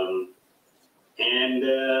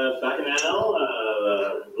 Bacchanal,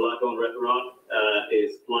 Black-owned restaurant,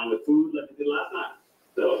 is flying with food like they did last night.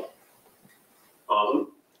 So, awesome.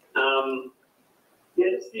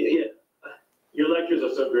 Yeah. Your lectures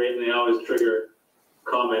are so great, and they always trigger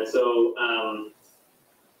comments. So,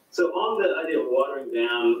 so on the idea of watering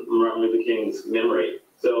down Martin Luther King's memory.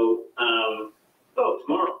 So,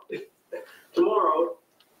 tomorrow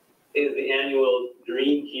is the annual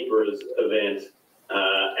Dream Keepers event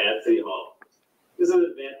at City Hall. This is an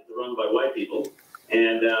event run by white people,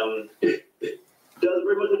 and does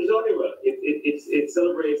very much what you're talking about. It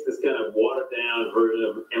celebrates this kind of watered down version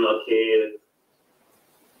of MLK.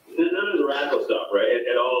 None of the radical stuff, right?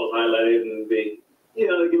 At all highlighted, and they give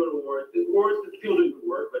it awards. Awards for people doing good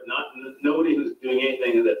work, but nobody who's doing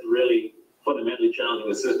anything that's really fundamentally challenging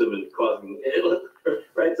the system and causing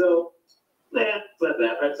right. So, yeah, it's like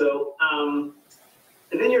that, right? So,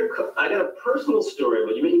 and then I got a personal story,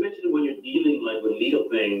 but you mentioned when you're dealing like with legal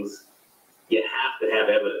things, you have to have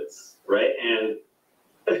evidence, right? And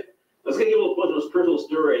I was going to give a little personal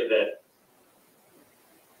story that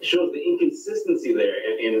shows the inconsistency there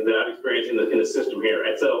in that I've experienced in the system here,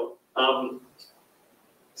 right? So,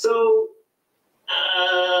 so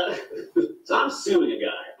I'm suing a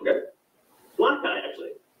guy, okay, black guy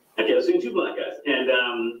actually. Okay, I'm suing 2 black guys, and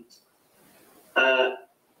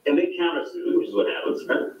they countersued, which is what happens,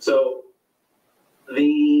 right? So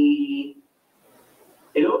in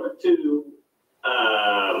order to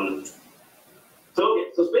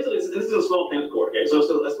so basically, this is a small claims court. Okay, so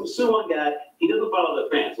let's sue one guy. He doesn't follow the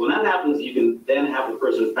defense. When that happens, you can then have the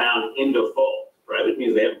person found in default, right? Which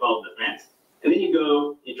means they haven't followed the defense. And then you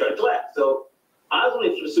try to collect. So I was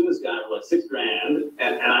only suing this guy for like $6,000,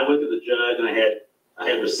 and I went to the judge, and I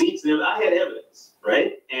had receipts and I had evidence,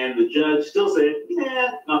 right? And the judge still said,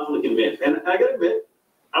 yeah, not fully convinced. And I gotta admit,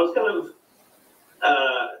 I was kind of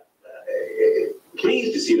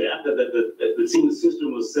pleased to see that seemed the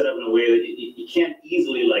system was set up in a way that you can't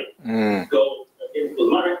easily go against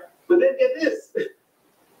those money. But then get this,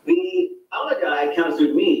 the other guy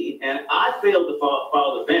countersued me, and I failed to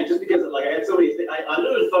file the defense just because I had so many. I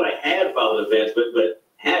literally thought I had filed the defense, but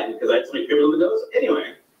hadn't because I had so many papers on the go. So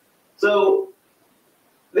anyway, so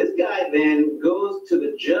this guy then goes to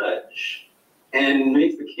the judge and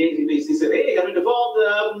makes the case. He said, "Hey, I'm in default.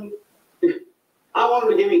 I want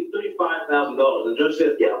him to give me $35,000." The judge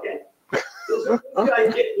says, "Yeah, okay." So this guy,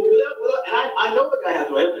 and I know the guy has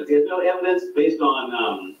no evidence. He has no evidence based on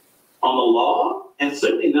the law, and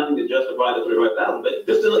certainly nothing to justify the $35,000. But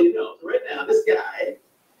just to let you know, so right now this guy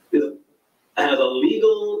has a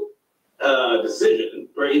legal decision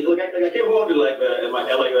where I came home to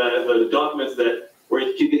the documents that where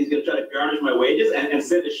he's going to try to garnish my wages and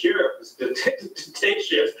send a sheriff to take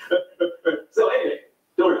shifts. So anyway,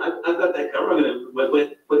 don't worry, I've got that covered. But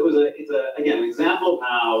it's again an example of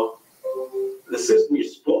how the system, you're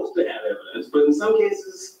supposed to have evidence, but in some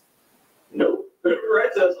cases, no. Right?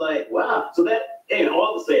 So it's like, wow. So that,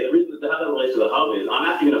 all to say, the reason how that relates to the hub is I'm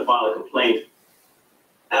actually going to file a complaint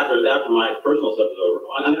after my personal stuff is over.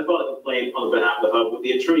 I'm going to file a complaint on behalf of the hub with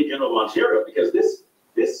the Attorney General of Ontario, because this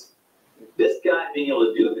guy being able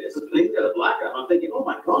to do this, he's got a blackout. I'm thinking, oh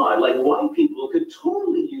my God, white people could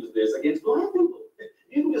totally use this against black people.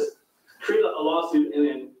 You can just create a lawsuit, and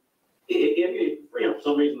then if for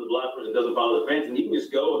some reason the black person doesn't follow the defense, and you can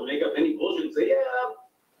just go and make up any bullshit and say, yeah,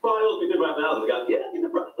 probably owes me $35,000.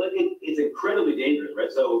 It's incredibly dangerous,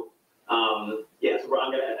 right? So, so I'm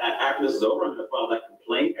gonna, after this is over, I'm gonna file that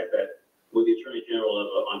complaint with the Attorney General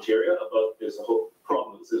of Ontario about this whole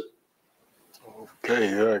problem with the system.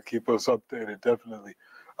 Okay, keep us updated, definitely.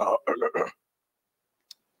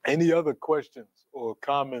 Any other questions or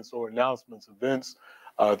comments or announcements, events,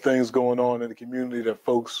 things going on in the community that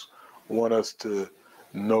folks want us to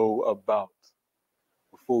know about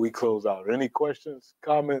before we close out? Any questions,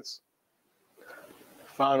 comments,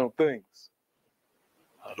 final things?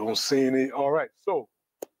 I don't see any. All right, so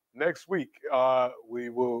next week we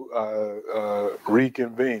will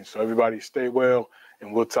reconvene. So everybody stay well,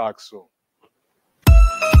 and we'll talk soon.